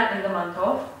appear again in the month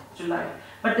of July.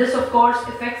 But this of course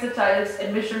affects the child's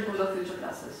admission to the future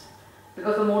classes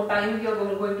because the more time you are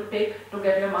going to take to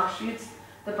get your mark sheets,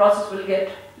 the process will get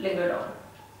lingered on.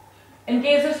 In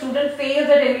case a student fails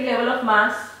at any level of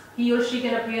maths, he or she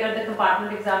can appear at the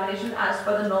compartment examination as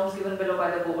per the norms given below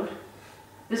by the board.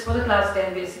 This for the class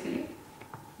 10 basically.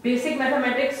 Basic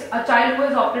mathematics, a child who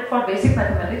has opted for basic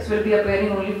mathematics will be appearing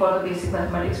only for the basic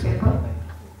mathematics paper.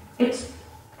 It's,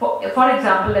 for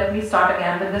example, let me start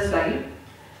again with this slide.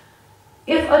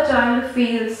 If a child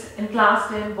fails in class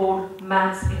 10 board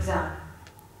maths exam,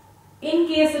 in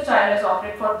case the child has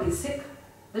opted for basic,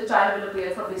 the child will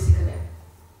appear for basic again.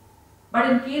 But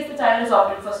in case the child has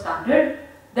opted for standard,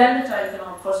 then the child can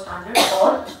opt for standard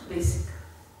or basic.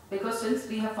 Because since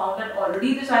we have found that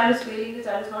already the child is failing, the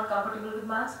child is not comfortable with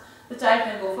maths, the child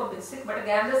can go for basic. But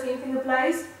again the same thing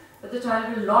applies, that the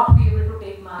child will not be able to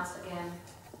take maths again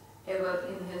ever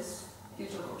in his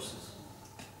future courses.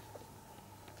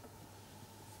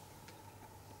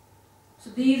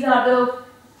 So these are the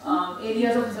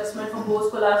areas of assessment from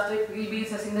post-scholastic. We will be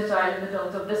assessing the child in the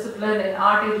terms of discipline, in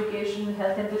art education,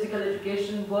 health and physical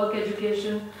education, work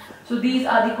education. So these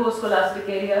are the post-scholastic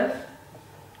areas.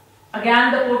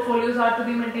 Again, the portfolios are to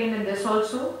be maintained in this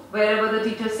also. Wherever the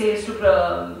teacher says to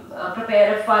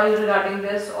prepare a file regarding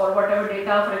this or whatever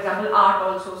data, for example, art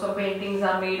also, some paintings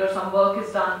are made or some work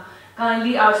is done,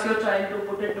 kindly ask your child to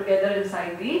put it together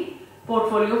inside the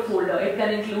portfolio folder. It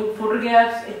can include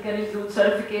photographs, it can include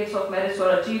certificates of merits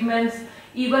or achievements,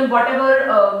 even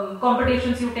whatever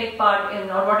competitions you take part in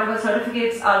or whatever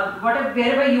certificates are,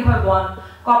 wherever you have won,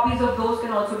 copies of those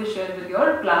can also be shared with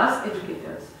your class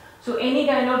educators. So any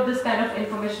kind of this kind of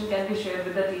information can be shared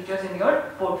with the teachers in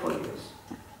your portfolios.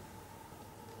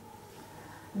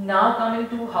 Now coming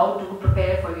to how to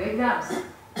prepare for your exams.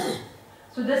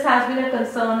 So this has been a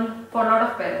concern for a lot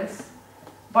of parents.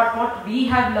 But what we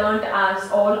have learned, as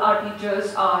all our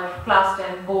teachers are class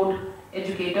 10 board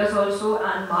educators also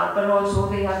and marker also,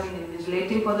 they have been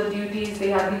invigilating for the duties, they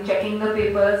have been checking the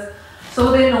papers,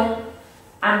 so they know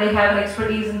and they have an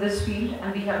expertise in this field,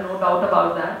 and we have no doubt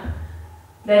about that.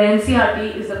 Their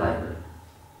NCERT is the Bible.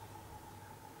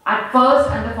 At first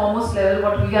and the foremost level,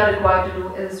 what we are required to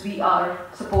do is we are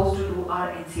supposed to do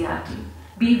our NCERT.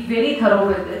 Be very thorough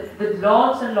with it, with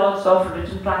lots and lots of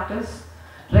written practice.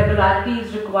 Regularity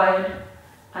is required,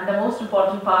 and the most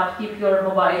important part, keep your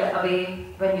mobile away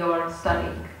when you're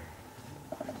studying.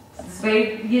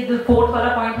 The fourth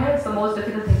point is the most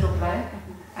difficult thing to apply,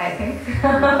 I think.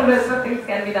 The rest of things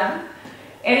can be done.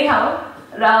 Anyhow,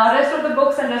 the rest of the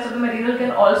books and rest of the material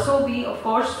can also be, of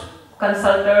course,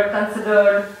 considered.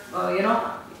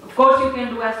 Of course you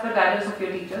can do as per guidance of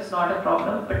your teachers, not a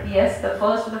problem. But yes, the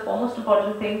first and the foremost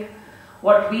important thing,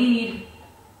 what we need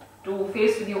to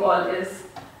face with you all is,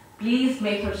 please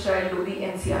make your child do the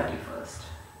NCERT first.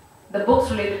 The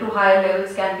books related to higher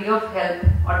levels can be of help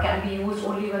or can be used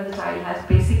only when the child has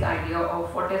basic idea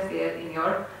of what is there in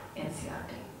your NCERT.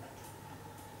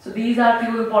 So these are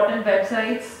few important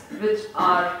websites which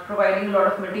are providing a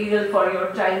lot of material for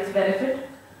your child's benefit.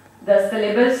 The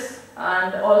syllabus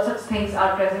and all such things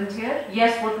are present here.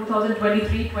 Yes, for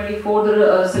 2023-24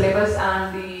 the syllabus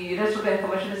and the rest of the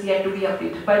information is yet to be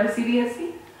updated by the CBSE.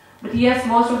 But yes,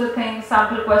 most of the things,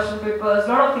 sample question papers, a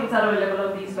lot of things are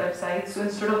available on these websites. So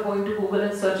instead of going to Google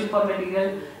and searching for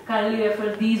material, kindly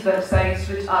refer these websites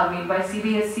which are made by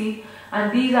CBSE,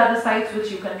 and these are the sites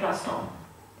which you can trust on.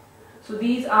 So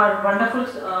these are wonderful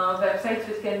websites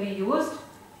which can be used,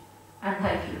 and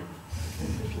thank you.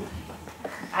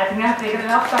 I think I have taken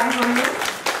enough time from you.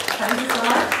 Thank you so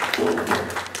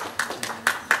much.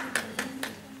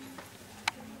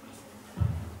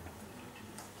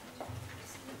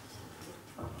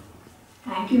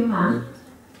 Thank you, ma'am.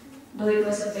 Though it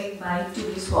was a big bite to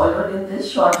be swallowed in this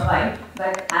short while,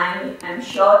 but I am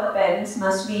sure the parents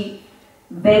must be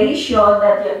very sure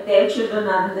that their children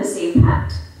are in the safe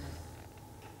hand.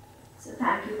 So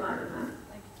thank you, Parul, ma'am.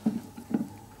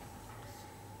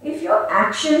 If your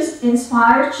actions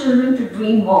inspire children to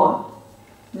dream more,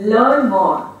 learn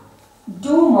more,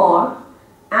 do more,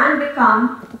 and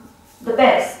become the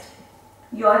best,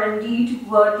 you are indeed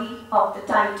worthy of the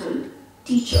title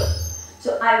teacher.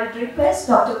 So I would request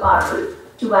Dr. Parul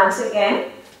to once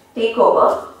again take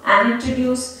over and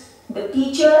introduce the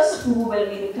teachers who will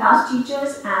be the class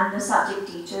teachers and the subject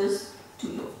teachers to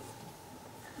you.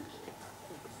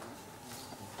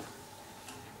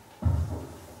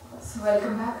 So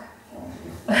welcome back.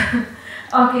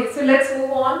 Okay, so let's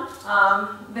move on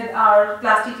with our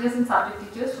class teachers and subject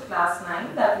teachers for class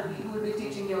 9 that who will be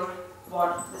teaching your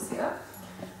ward this year.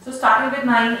 So starting with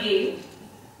 9A.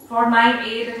 For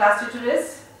 9A, the class teacher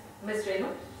is Ms. Renu.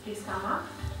 Please come up.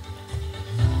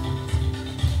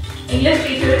 English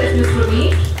teacher is Ms.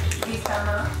 Rumi. Please come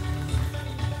up.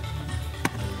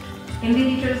 Hindi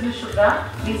teacher is Ms. Shubra.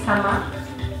 Please come up.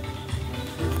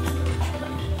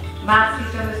 Maths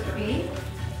teacher Ms. Praveer.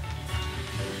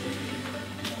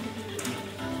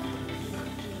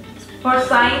 For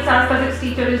science, our physics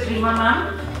teacher is Rima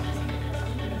ma'am.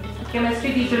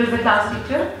 Chemistry teacher is the class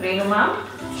teacher, Renu ma'am.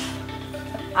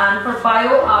 And for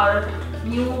bio, our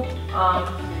new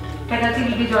faculty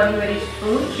will be joining very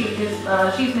soon.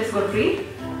 She's Ms. Gurpreet.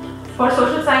 For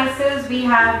social sciences, we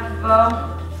have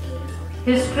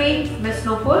history, Ms.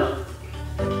 Nupur.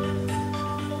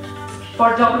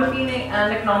 For geography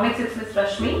and economics, it's Ms.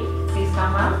 Rashmi. Please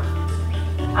come ma'am.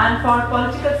 And for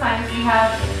political science, we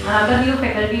have another new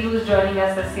faculty who is joining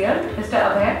us this year, Mr.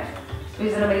 Abhay, who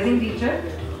is an amazing teacher.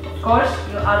 Of course,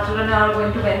 our children are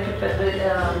going to benefit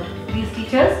with these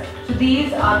teachers. So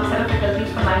these are the set of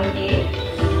faculties for 9A.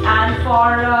 And for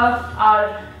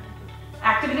our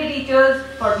activity teachers,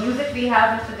 for music we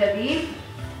have Mr. Jadid.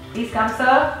 Please come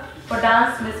sir. For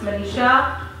dance, Ms.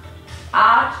 Manisha.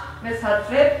 Art, Ms.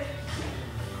 Harpreet.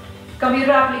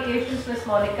 Computer applications, Ms.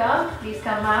 Monica. Please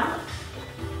come ma'am.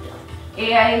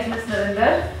 AI is Ms.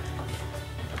 Narinder.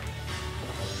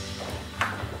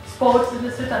 Sports is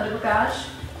Mr. Chandra.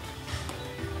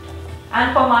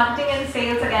 And for marketing and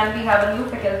sales, again we have a new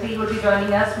faculty who will be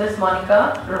joining us, Ms.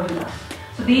 Monica Rovina.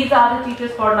 So So these are the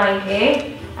teachers for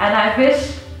 9A, and I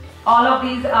wish all of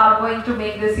these are going to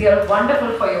make this year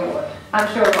wonderful for your world.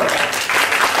 I'm sure about that.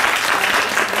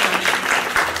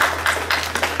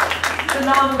 So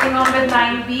now moving on with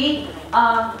 9B.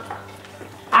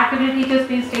 Activity teachers,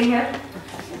 please stay here.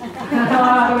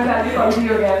 Otherwise I'll be calling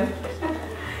you again.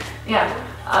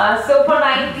 Yeah. So for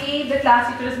 9B, the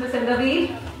class teacher is Miss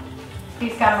Indaveer.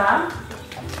 Please come, ma'am.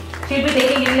 She'll be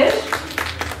taking English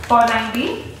for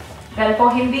 9B. Then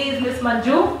for Hindi is Miss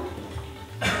Manju.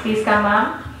 Please come,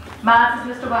 ma'am. Maths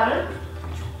is Mr. Varun.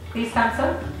 Please come,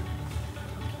 sir.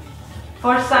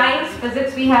 For science,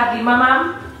 physics, we have Rima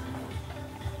ma'am.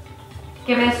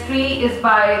 Chemistry is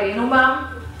by Renu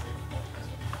ma'am.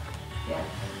 Yeah.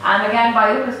 And again,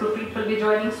 bio, Miss Gurpreet will be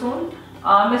joining soon.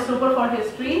 Miss Rupal for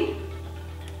history.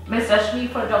 Miss Rashmi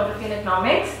for geography and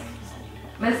economics.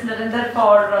 Miss Narinder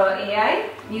for AI.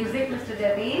 Music, Mr.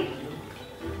 Jadeep.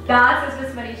 Dance is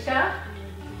Miss Manisha.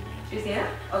 She's here.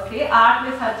 Okay. Art,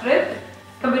 Miss Hajrit.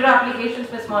 Computer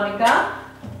applications, Miss Monica.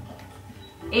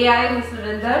 AI, Miss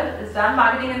Narinder is done.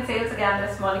 Marketing and sales, again,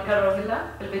 Miss Monica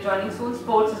Rovilla will be joining soon.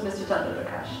 Sports is Mr. Chandra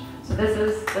Prakash. So this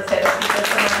is the set of teachers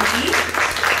for 9C.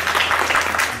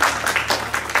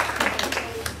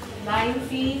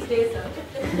 9C, stay sir.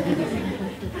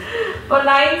 For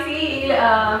 9C,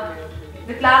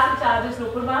 the class in charge is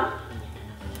Rupal ma'am.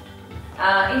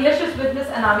 English is with Miss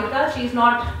Anamika. She is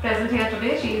not present here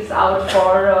today. She is out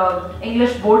for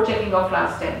English board checking of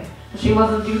class 10. She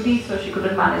was on duty, so she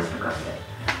couldn't manage to come here.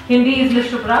 Hindi is Miss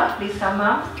Shubhra. Please come,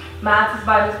 ma'am. Maths is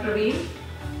by Miss Praveen.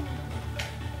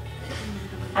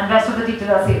 And rest of the teachers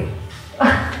are same.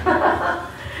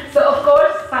 So of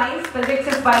course, science, physics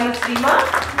is by Miss Rima.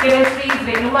 Chemistry is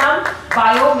Renu ma'am.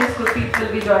 Bio, Miss Gurpreet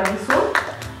will be joining soon.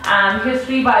 And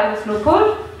history by Miss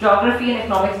Nupur. Geography and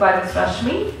economics by Miss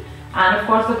Rashmi. And of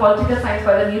course, the political science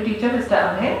by the new teacher, Mr.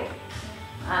 Abhay.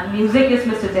 And music is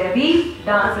Mr. Jaideep.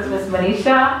 Dance is Miss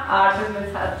Manisha. Art is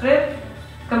Miss Hajrit.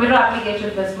 Computer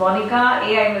applications, Miss Monica.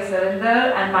 AI, Miss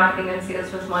Narinder. And marketing and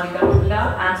sales, Miss Monica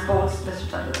Rovilla. And sports, Mr.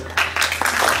 Chandra.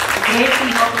 Great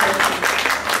team of teachers.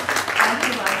 Thank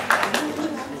you, ma'am.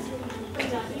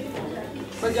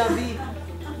 Punjabi.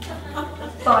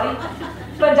 Sorry.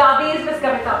 Punjabi is Miss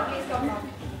Kavita. Please come now.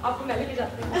 आपको मैं भी ले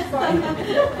जाती हूँ.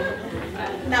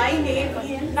 9A,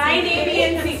 B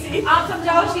and C. आप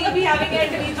समझाओ. She will be having an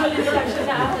individual introduction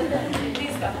now.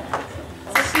 Please come.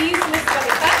 So she is Miss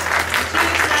Kavita. She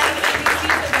is 9A, B, C.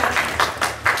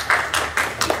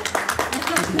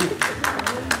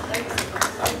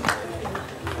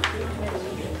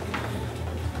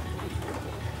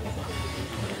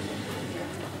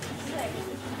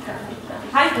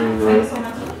 Hi. Thank you so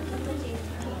much.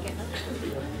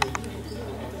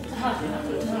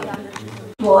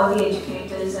 To all the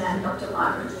educators and Dr.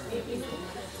 Margaret.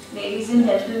 Ladies and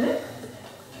gentlemen,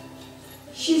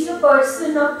 she's a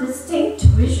person of distinct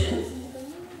vision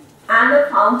and a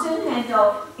fountainhead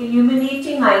of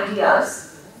illuminating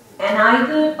ideas, an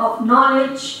idol of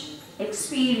knowledge,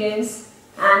 experience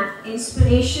and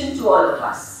inspiration to all of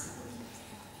us.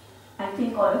 I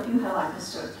think all of you have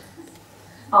understood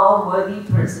our worthy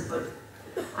principal.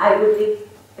 I would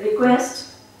request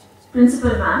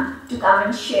Principal ma'am to come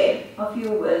and share a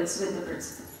few words with the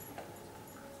principal.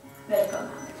 Welcome,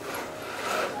 ma'am.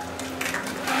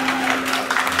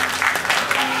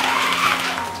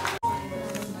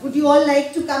 Would you all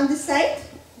like to come this side?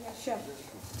 Yeah, sure.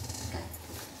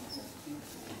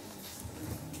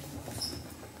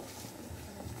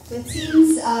 So it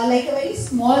seems like a very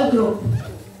small group.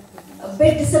 A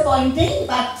bit disappointing,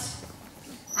 but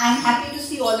I'm happy to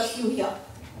see all of you here.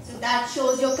 So that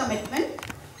shows your commitment.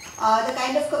 The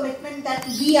kind of commitment that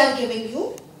we are giving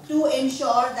you to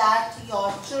ensure that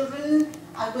your children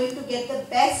are going to get the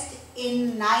best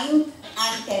in 9th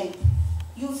and 10th.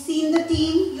 You've seen the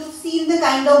team, you've seen the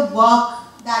kind of work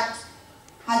that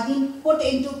has been put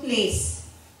into place.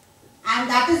 And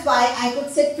that is why I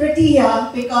could sit pretty here,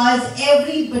 because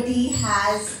everybody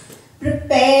has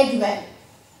prepared well.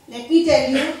 Let me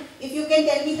tell you, if you can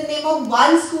tell me the name of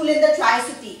one school in the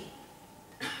Tri-City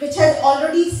which has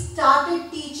already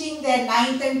started teaching their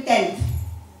 9th and 10th.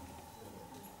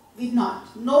 We've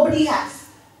not. Nobody has.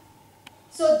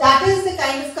 So that is the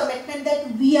kind of commitment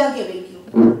that we are giving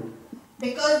you.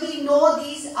 Because we know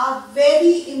these are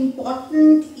very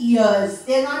important years.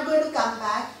 They're not going to come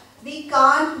back. We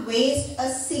can't waste a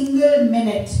single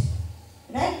minute.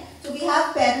 Right? So we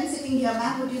have parents sitting here.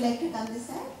 Ma'am, would you like to come this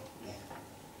side?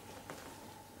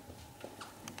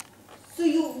 So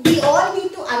we all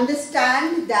need to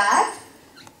understand that,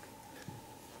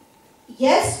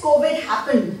 yes, COVID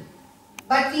happened,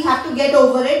 but we have to get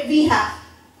over it. We have.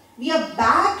 We are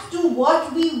back to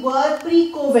what we were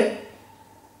pre-COVID.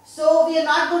 So we are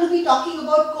not going to be talking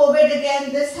about COVID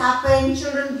again. This happened,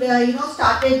 children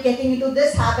started getting into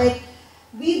this habit.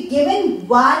 We've given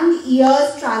 1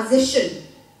 year's transition,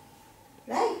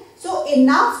 right? So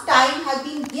enough time has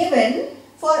been given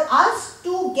for us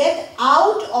to get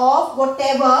out of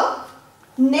whatever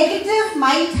negative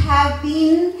might have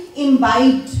been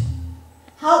imbibed.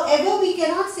 However, we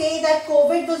cannot say that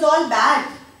COVID was all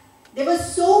bad. There were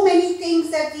so many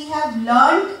things that we have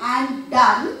learned and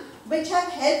done which have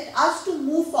helped us to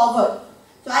move forward.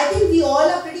 So I think we all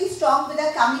are pretty strong with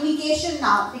our communication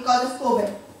now because of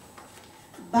COVID.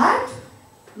 But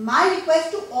my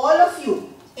request to all of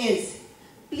you is,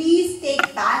 please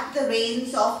take back the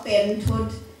reins of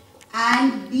parenthood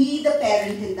and be the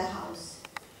parent in the house.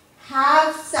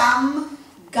 Have some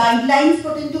guidelines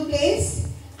put into place,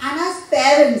 and as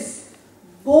parents,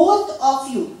 both of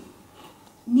you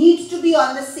need to be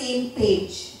on the same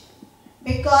page,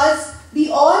 because we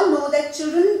all know that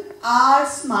children are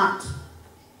smart.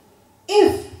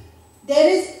 If there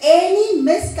is any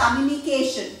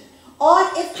miscommunication, or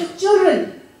if the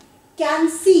children can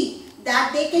see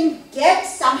that they can get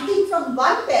something from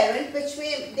one parent which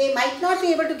they might not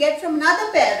be able to get from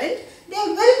another parent, they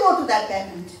will go to that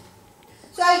parent.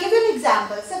 So I'll give you an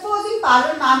example. Supposing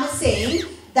Parul ma'am is saying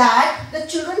that the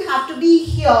children have to be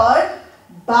here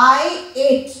by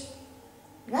 8,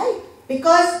 right?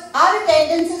 Because our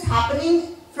attendance is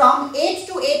happening from 8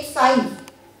 to 8:05.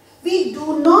 We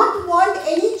do not want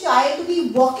any child to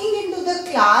be walking into the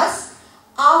class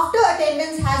after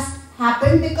attendance has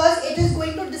happened, because it is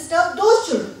going to disturb those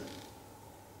children.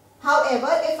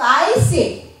 However, if I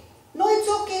say, no, it's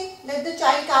okay, let the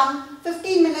child come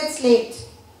 15 minutes late,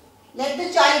 let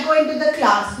the child go into the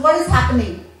class, what is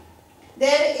happening?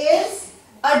 There is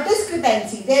a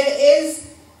discrepancy. There is,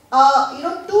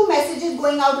 two messages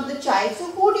going out to the child. So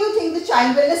who do you think the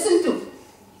child will listen to?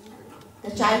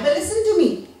 The child will listen to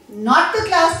me, not the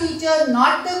class teacher,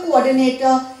 not the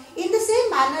coordinator. In the same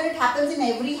manner, it happens in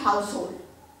every household.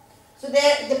 So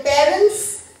the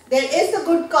parents, there is the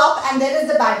good cop and there is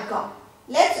the bad cop.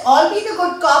 Let's all be the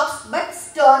good cops, but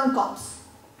stern cops.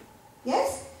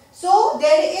 Yes? So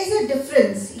there is a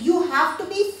difference. You have to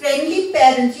be friendly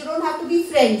parents. You don't have to be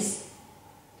friends.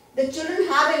 The children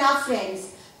have enough friends.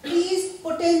 Please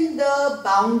put in the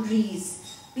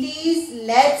boundaries. Please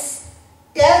let's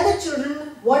tell the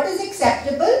children what is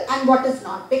acceptable and what is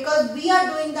not. Because we are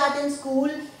doing that in school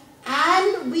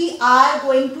and we are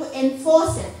going to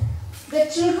enforce it. The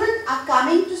children are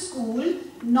coming to school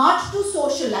not to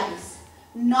socialize,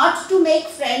 not to make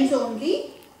friends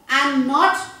only, and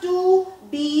not to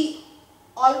be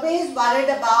always worried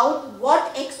about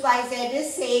what XYZ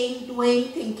is saying, doing,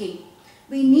 thinking.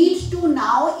 We need to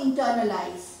now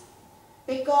internalize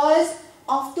because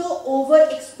of the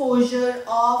overexposure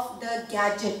of the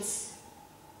gadgets.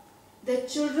 The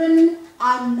children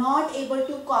are not able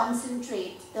to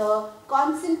concentrate. The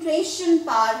concentration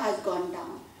power has gone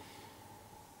down.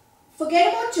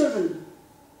 Forget about children.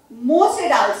 Most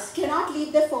adults cannot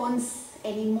leave their phones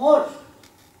anymore.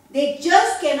 They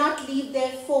just cannot leave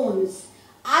their phones.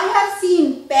 I have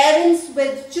seen parents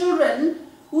with children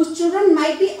whose children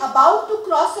might be about to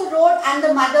cross a road and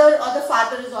the mother or the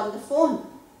father is on the phone.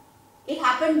 It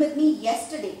happened with me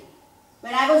yesterday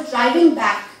when I was driving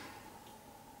back.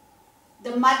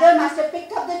 The mother must have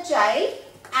picked up the child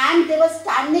and they were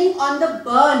standing on the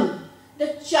burn.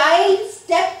 The child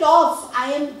stepped off.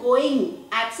 I am going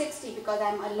at 60 because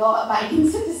I am a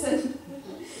law-abiding citizen.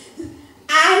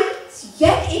 And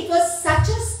yet it was such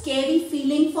a scary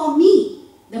feeling for me.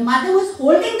 The mother was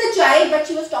holding the child but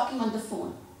she was talking on the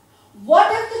phone.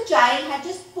 What if the child had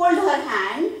just pulled her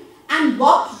hand and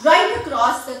walked right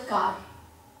across the car?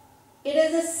 It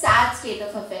is a sad state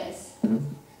of affairs.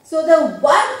 So the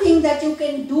one thing that you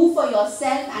can do for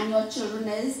yourself and your children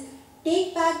is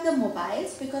take back the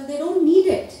mobiles because they don't need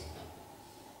it.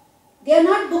 They are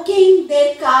not booking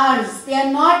their cars. They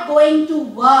are not going to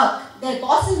work. Their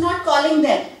boss is not calling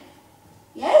them.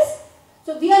 Yes?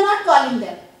 So we are not calling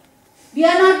them. We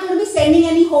are not going to be sending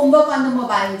any homework on the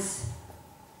mobiles.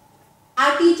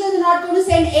 Our teachers are not going to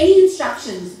send any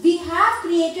instructions. We have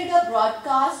created a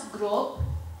broadcast group,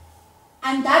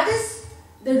 and that is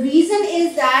the reason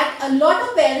is that a lot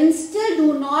of parents still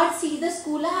do not see the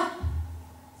school app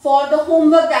for the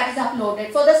homework that is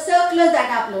uploaded, for the circulars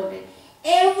that are uploaded.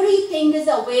 Everything is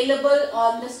available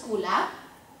on the school app.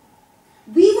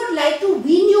 We would like to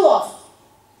wean you off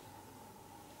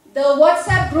the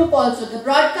WhatsApp group also, the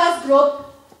broadcast group,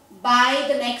 by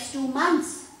the next 2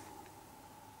 months.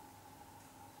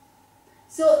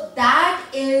 So that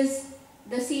is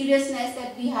the seriousness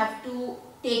that we have to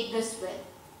take this with.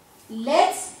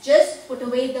 Let's just put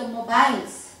away the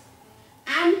mobiles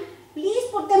and please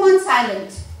put them on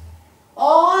silent.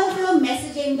 All the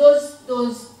messaging, those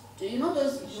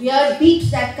weird beeps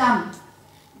that come,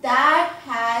 that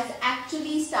has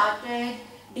actually started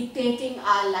dictating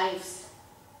our lives.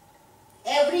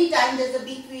 Every time there's a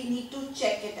beep, we need to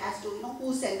check it as to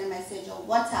who sent a message or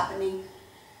what's happening.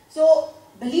 So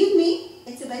believe me,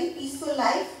 it's a very peaceful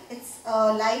life. It's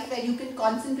a life where you can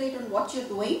concentrate on what you're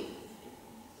doing,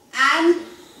 and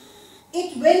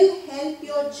it will help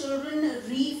your children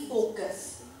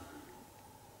refocus,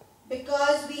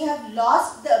 because we have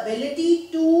lost the ability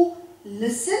to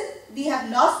listen, we have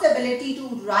lost the ability to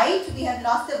write, we have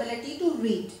lost the ability to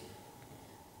read.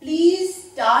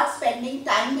 Please start spending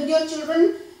time with your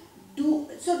children.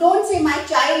 So don't say my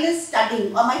child is studying,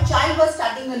 or my child was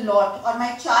studying a lot, or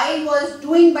my child was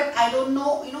doing but I don't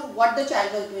know what the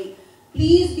child was doing.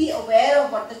 Please be aware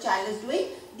of what the child is doing.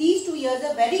 These 2 years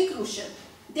are very crucial.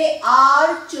 They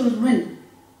are children.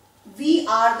 We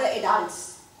are the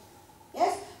adults.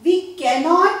 Yes, we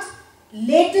cannot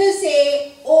later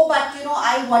say, oh, but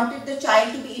I wanted the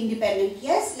child to be independent.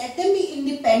 Yes, let them be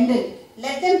independent.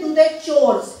 Let them do their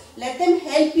chores. Let them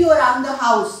help you around the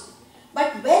house.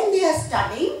 But when they are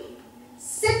studying,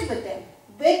 sit with them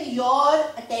with your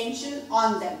attention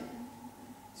on them,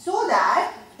 so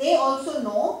that they also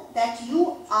know that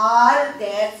you are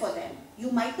there for them.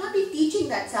 You might not be teaching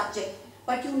that subject,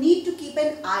 but you need to keep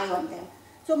an eye on them.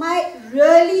 So my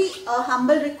really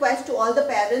humble request to all the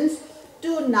parents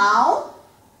to now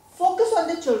focus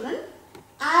on the children,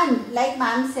 and like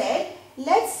ma'am said,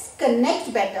 let's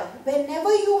connect better.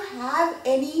 Whenever you have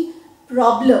any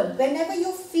problem, whenever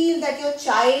you feel that your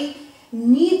child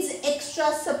needs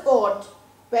extra support,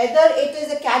 whether it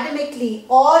is academically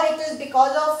or it is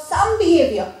because of some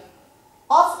behavior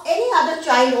of any other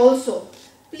child also,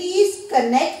 please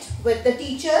connect with the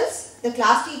teachers, the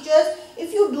class teachers.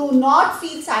 If you do not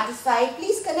feel satisfied,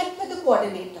 please connect with the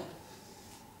coordinator.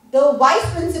 The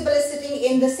vice principal is sitting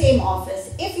in the same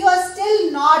office. If you are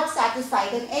still not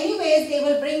satisfied, and anyways they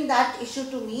will bring that issue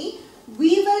to me,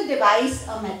 we will devise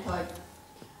a method.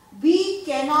 We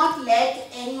cannot let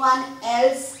anyone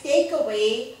else take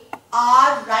away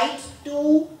our right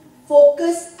to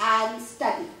focus and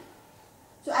study.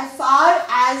 So as far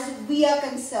as we are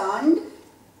concerned,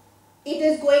 it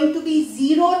is going to be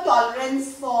zero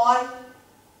tolerance for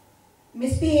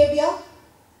misbehavior,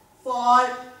 for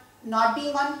not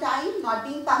being on time, not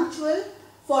being punctual,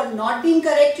 for not being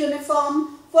correct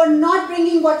uniform, for not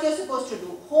bringing what you're supposed to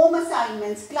do, home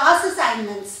assignments, class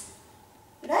assignments,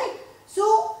 right?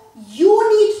 So you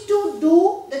need to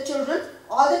do, the children,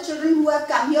 all the children who have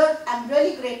come here, I'm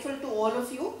really grateful to all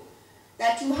of you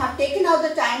that you have taken out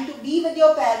the time to be with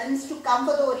your parents, to come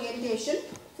for the orientation.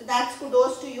 So that's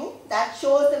kudos to you. That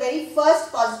shows the very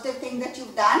first positive thing that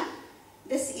you've done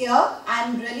this year.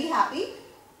 I'm really happy.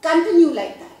 Continue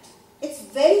like that. It's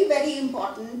very, very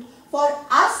important for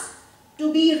us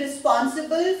to be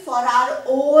responsible for our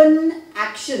own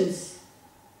actions.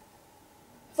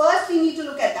 First we need to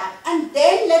look at that, and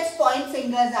then let's point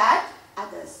fingers at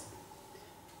others.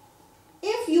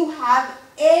 If you have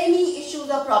any issues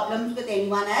or problems with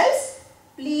anyone else,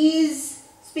 please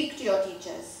speak to your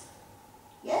teachers.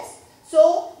 Yes?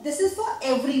 So this is for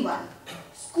everyone.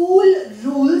 School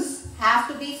rules have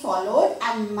to be followed,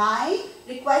 and my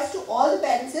request to all the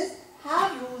parents is,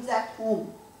 have rules at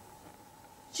home.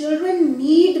 Children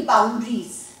need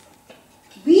boundaries.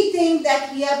 We think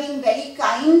that we are being very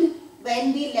kind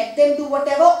when we let them do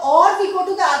whatever, or we go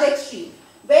to the other extreme.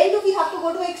 When do we have to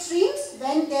go to extremes?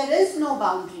 When there is no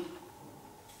boundary.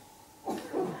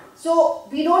 So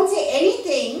we don't say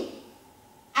anything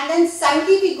and then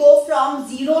suddenly we go from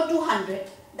 0 to 100.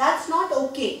 That's not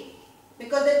okay,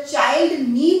 because the child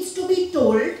needs to be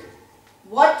told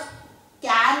what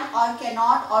can or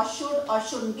cannot or should or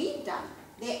shouldn't be done.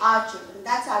 They are children.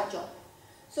 That's our job.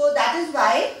 So that is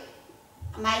why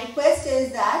my request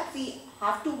is that we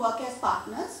have to work as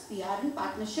partners. We are in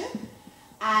partnership,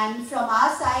 and from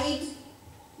our side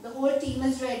the whole team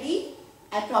is ready.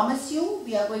 I promise you,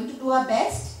 we are going to do our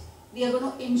best. We are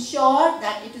going to ensure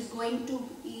that it is going to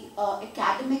be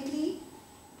academically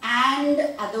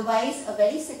and otherwise a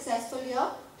very successful year.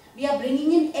 We are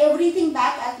bringing in everything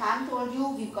back, as ma'am told you.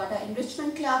 We've got our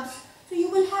enrichment clubs, so you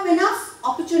will have enough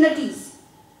opportunities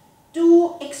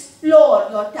to explore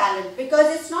your talent,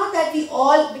 because it's not that we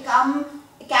all become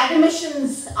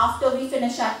academicians after we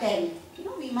finish our 10th.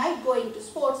 We might go into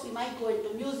sports, we might go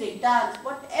into music, dance,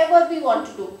 whatever we want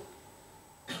to do.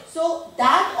 So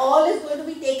that all is going to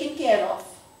be taken care of.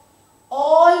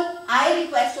 All I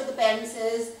request of the parents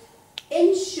is,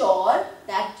 ensure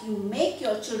that you make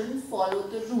your children follow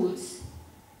the rules.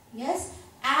 Yes,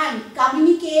 and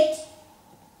communicate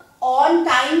on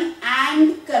time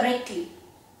and correctly.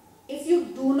 If you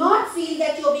do not feel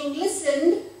that you're being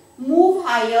listened, move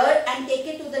higher and take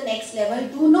it to the next level.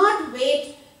 Do not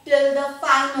wait till the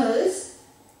finals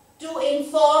to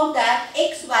inform that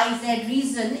XYZ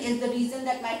reason is the reason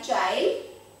that my child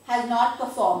has not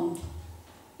performed.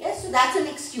 Yes, so that's an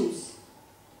excuse.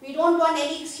 We don't want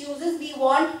any excuses. We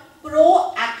want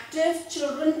proactive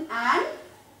children and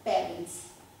parents.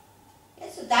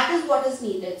 Yes, so that is what is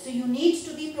needed. So you need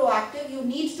to be proactive. You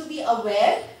need to be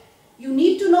aware. You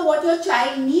need to know what your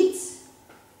child needs.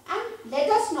 And let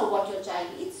us know what your child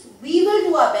needs. We will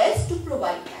do our best to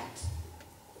provide that.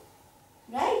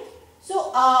 Right?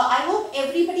 So I hope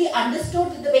everybody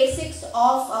understood the basics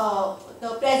of the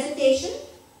presentation.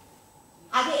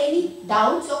 Are there any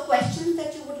doubts or questions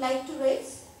that you would like to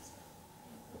raise?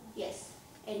 Yes.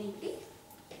 Anybody?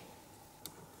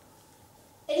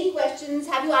 Any questions?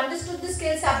 Have you understood the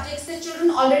skill subjects? The children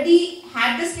already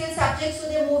had the skill subjects, so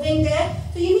they're moving there.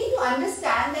 So you need to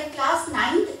understand that class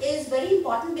 9th is very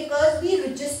important because we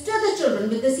register the children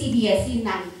with the CBSE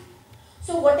 9th.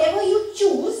 So whatever you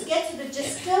choose gets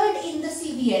registered in the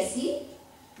CBSE,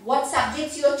 what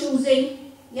subjects you are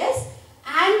choosing, yes,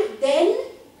 and then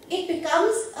it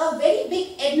becomes a very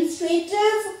big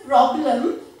administrative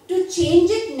problem to change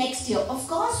it next year. Of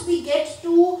course, we get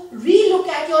to re-look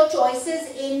at your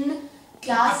choices in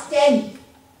class 10.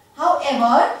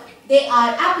 However, there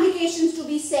are applications to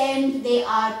be sent, there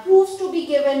are proofs to be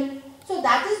given. So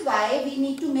that is why we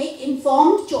need to make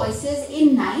informed choices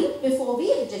in 9 before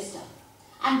we register.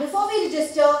 And before we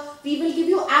register, we will give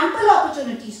you ample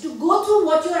opportunities to go through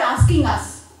what you are asking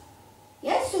us.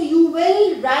 Yes, so you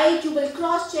will write, you will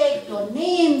cross-check your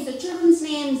names, the children's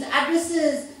names,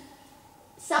 addresses,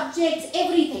 subjects,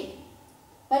 everything.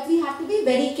 But we have to be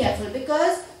very careful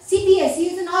because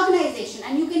CBSE is an organization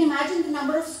and you can imagine the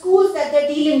number of schools that they're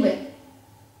dealing with.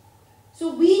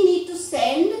 So we need to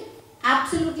send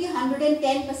absolutely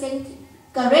 110%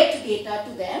 correct data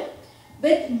to them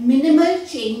with minimal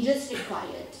changes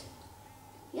required.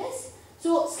 Yes?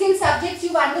 So skill subjects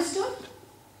you've understood?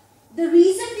 The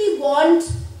reason we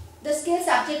want the skill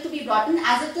subject to be brought in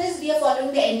as it is, we are following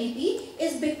the NEP,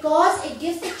 is because it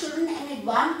gives the children an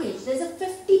advantage. There's a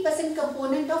 50%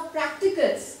 component of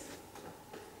practicals.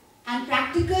 And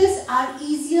practicals are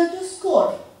easier to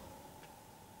score.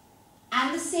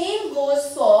 And the same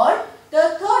goes for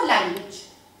the third language.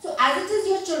 So as it is,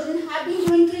 your children have been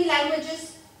doing 3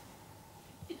 languages.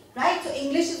 Right? So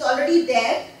English is already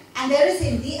there and there is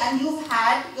Hindi and your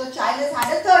child has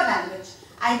had a third language,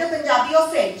 either Punjabi or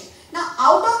French. Now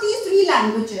out of these 3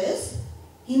 languages,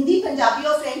 Hindi, Punjabi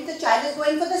or French, the child is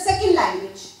going for the second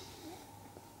language.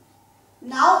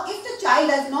 Now if the child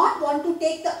does not want to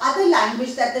take the other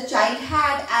language that the child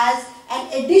had as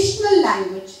an additional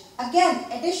language, again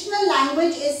additional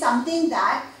language is something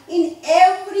that in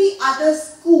every other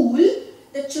school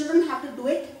the children have to do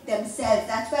it themselves.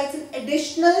 That's why it's an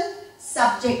additional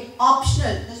subject,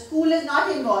 optional. The school is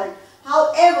not involved.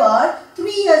 However, 3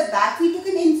 years back, we took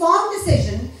an informed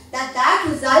decision that that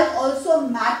result also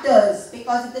matters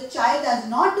because if the child does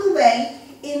not do well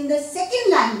in the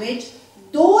second language,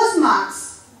 those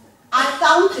marks are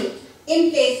counted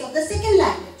in place of the second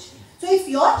language. So if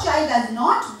your child does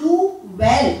not do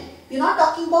well, we're not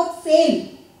talking about fail.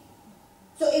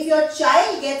 So if your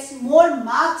child gets more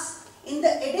marks in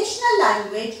the additional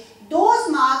language, those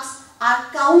marks are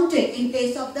counted in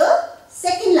place of the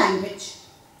second language.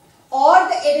 Or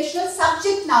the additional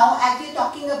subject now as we are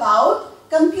talking about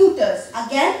computers.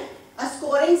 Again, a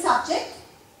scoring subject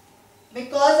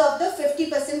because of the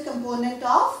 50% component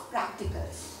of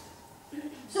practicals.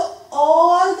 So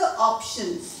all the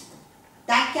options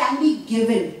that can be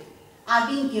given are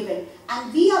being given.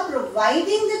 And we are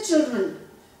providing the children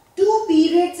 2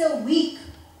 periods a week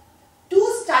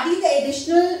to study the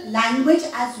additional language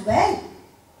as well.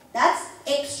 That's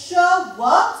extra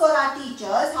work for our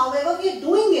teachers. However, we are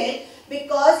doing it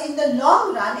because in the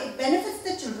long run, it benefits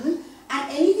the children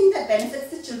and anything that benefits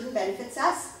the children benefits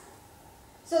us.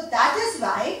 So that is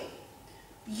why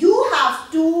you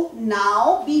have to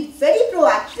now be very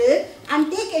proactive and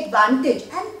take advantage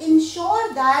and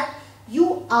ensure that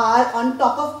you are on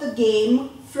top of the game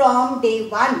from day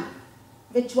 1,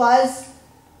 which was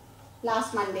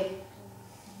last Monday.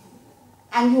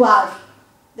 And you are.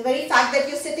 The very fact that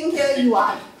you're sitting here, you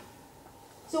are.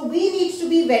 So we need to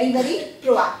be very, very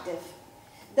proactive.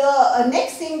 The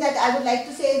next thing that I would like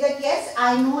to say is that yes,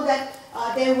 I know that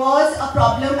there was a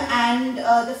problem and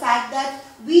the fact that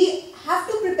we have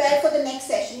to prepare for the next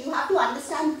session. You have to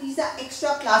understand these are extra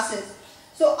classes.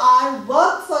 So our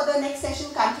work for the next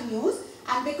session continues,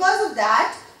 and because of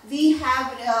that, we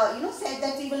have said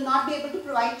that we will not be able to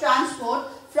provide transport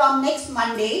from next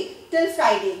Monday till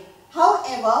Friday.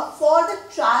 However, for the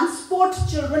transport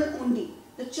children only,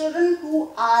 the children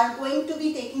who are going to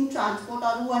be taking transport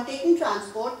or who are taking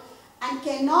transport and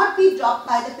cannot be dropped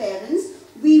by the parents,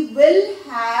 we will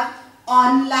have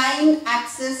online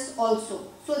access also,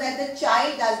 so that the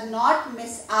child does not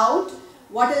miss out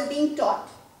what is being taught.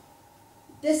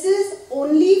 This is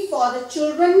only for the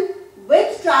children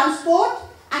with transport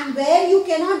and where you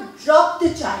cannot drop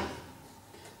the child.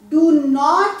 Do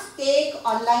not take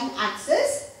online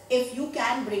access if you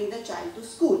can bring the child to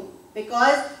school,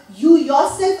 because you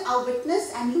yourself are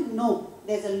witness and you know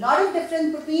there's a lot of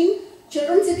difference between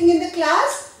children sitting in the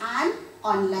class and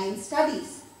online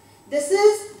studies. This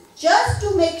is just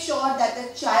to make sure that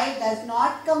the child does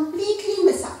not completely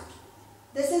miss out.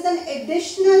 This is an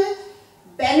additional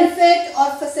benefit or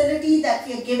facility that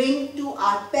we are giving to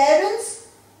our parents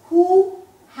who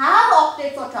have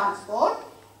opted for transport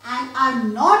and are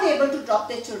not able to drop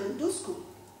their children to school.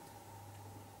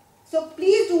 So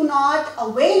please do not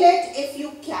avail it if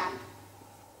you can.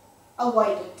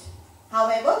 Avoid it.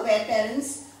 However, where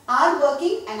parents are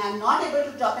working and are not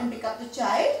able to drop and pick up the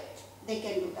child, they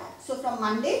can do that. So from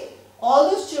Monday,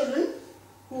 all those children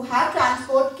who have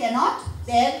transport cannot,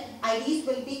 their IDs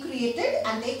will be created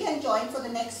and they can join for the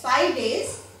next 5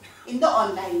 days in the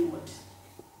online mode.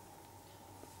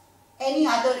 Any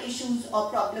other issues or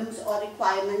problems or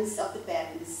requirements of the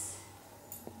parents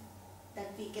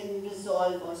that we can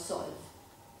resolve or solve?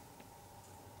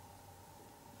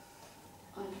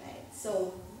 Alright,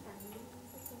 so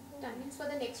timings for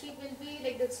the next week will be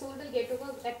like the school will get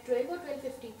over at 12 or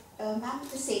 12:50? ma'am,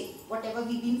 the same, whatever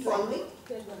we've been following.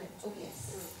 12 on it. Okay.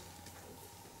 Yes.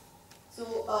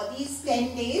 So these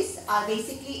 10 days are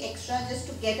basically extra just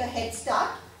to get a head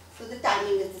start. So the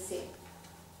timing is the same.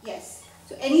 Yes.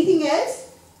 So anything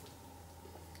else?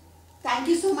 Thank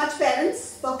you so much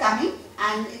parents for coming,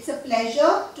 and it's a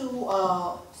pleasure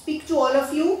to speak to all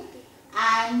of you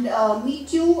and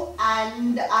meet you,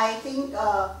 and I think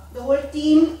the whole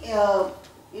team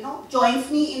joins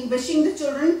me in wishing the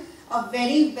children a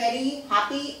very, very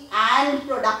happy and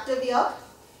productive year.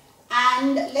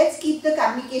 And let's keep the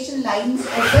communication lines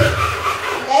open.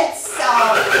 Let's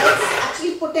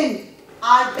actually put in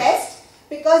our best,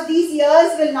 because these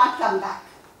years will not come back.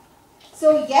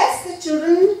 So yes, the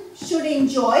children should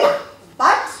enjoy,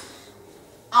 but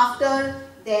after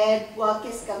their work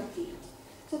is complete.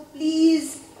 So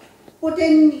please put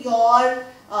in your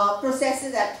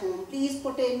processes at home. Please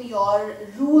put in your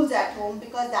rules at home,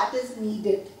 because that is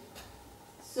needed.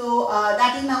 So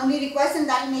that is my only request, and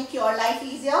that will make your life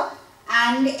easier.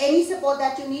 And any support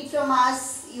that you need from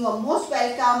us, you are most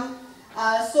welcome.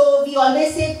 So we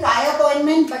always say prior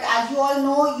appointment, but as you all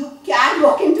know, you can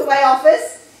walk into my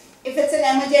office if it's an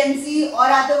emergency or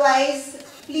otherwise.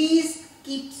 Please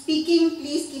keep speaking,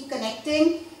 please keep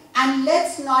connecting, and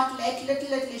let's not let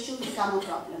little issues become a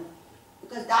problem,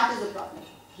 because that is a problem.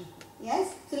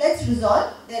 Yes, so let's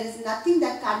resolve. There is nothing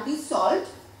that can't be solved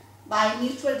by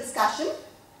mutual discussion,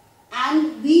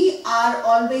 and we are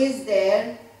always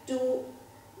there to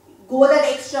go that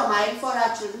extra mile for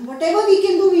our children. Whatever we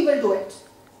can do, we will do it.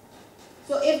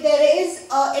 So if there is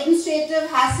administrative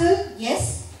hassle,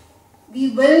 yes, we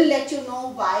will let you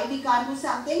know why we can't do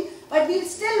something, but we'll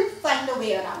still find a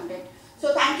way around it.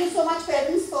 So thank you so much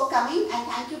parents for coming, and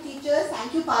thank you teachers,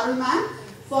 thank you Parul ma'am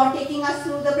for taking us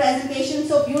through the presentation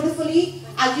so beautifully.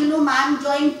 As you know, ma'am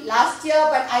joined last year,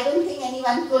 but I don't think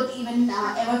anyone could even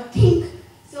ever think.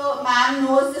 So ma'am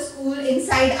knows the school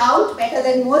inside out better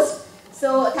than most.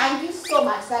 So thank you so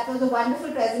much. That was a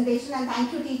wonderful presentation, and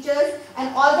thank you teachers,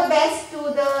 and all the best to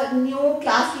the new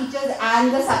class teachers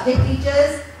and the subject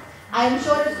teachers. I am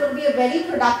sure it's going to be a very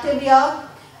productive year,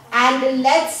 and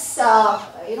let's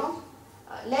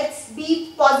let's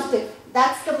be positive.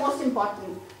 That's the most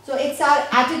important. So it's our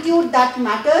attitude that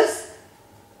matters.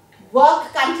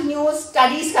 Work continues,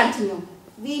 studies continue.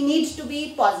 We need to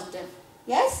be positive.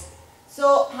 Yes?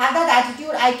 So have that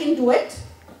attitude, I can do it.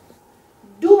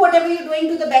 Do whatever you're doing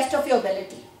to the best of your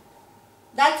ability.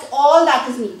 That's all that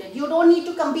is needed. You don't need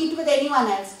to compete with anyone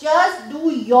else. Just do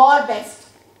your best.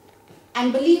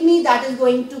 And believe me, that is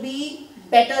going to be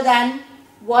better than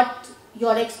what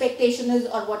your expectation is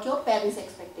or what your parents'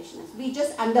 expectation is. We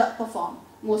just underperform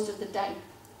most of the time.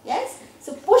 Yes?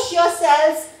 So push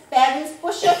yourselves, parents,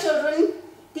 push your children,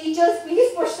 teachers,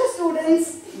 please push the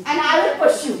students, and I will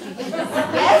push you.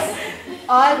 Yes?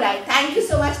 Alright. Thank you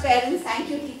so much parents, thank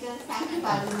you teachers, thank you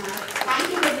Parul ma'am, thank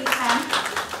you Vidit ma'am.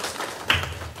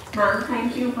 Ma'am,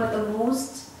 thank you for the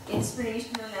most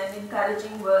inspirational and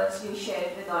encouraging words you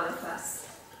shared with all of us.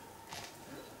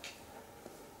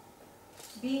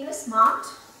 Being a smart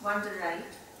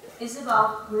Wonderite is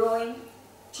about growing,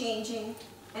 changing,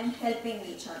 and helping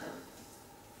each other.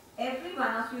 Every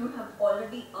one of you have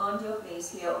already earned your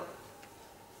place here.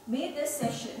 May this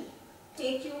session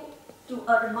take you to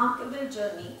a remarkable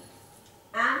journey,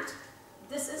 and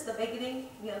this is the beginning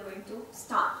we are going to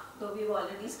start. Though we've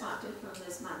already started from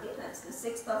this Monday, that's the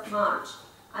 6th of March.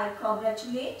 I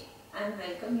congratulate and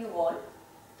welcome you all.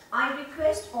 I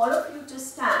request all of you to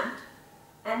stand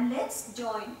and let's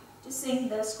join to sing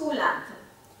the school anthem.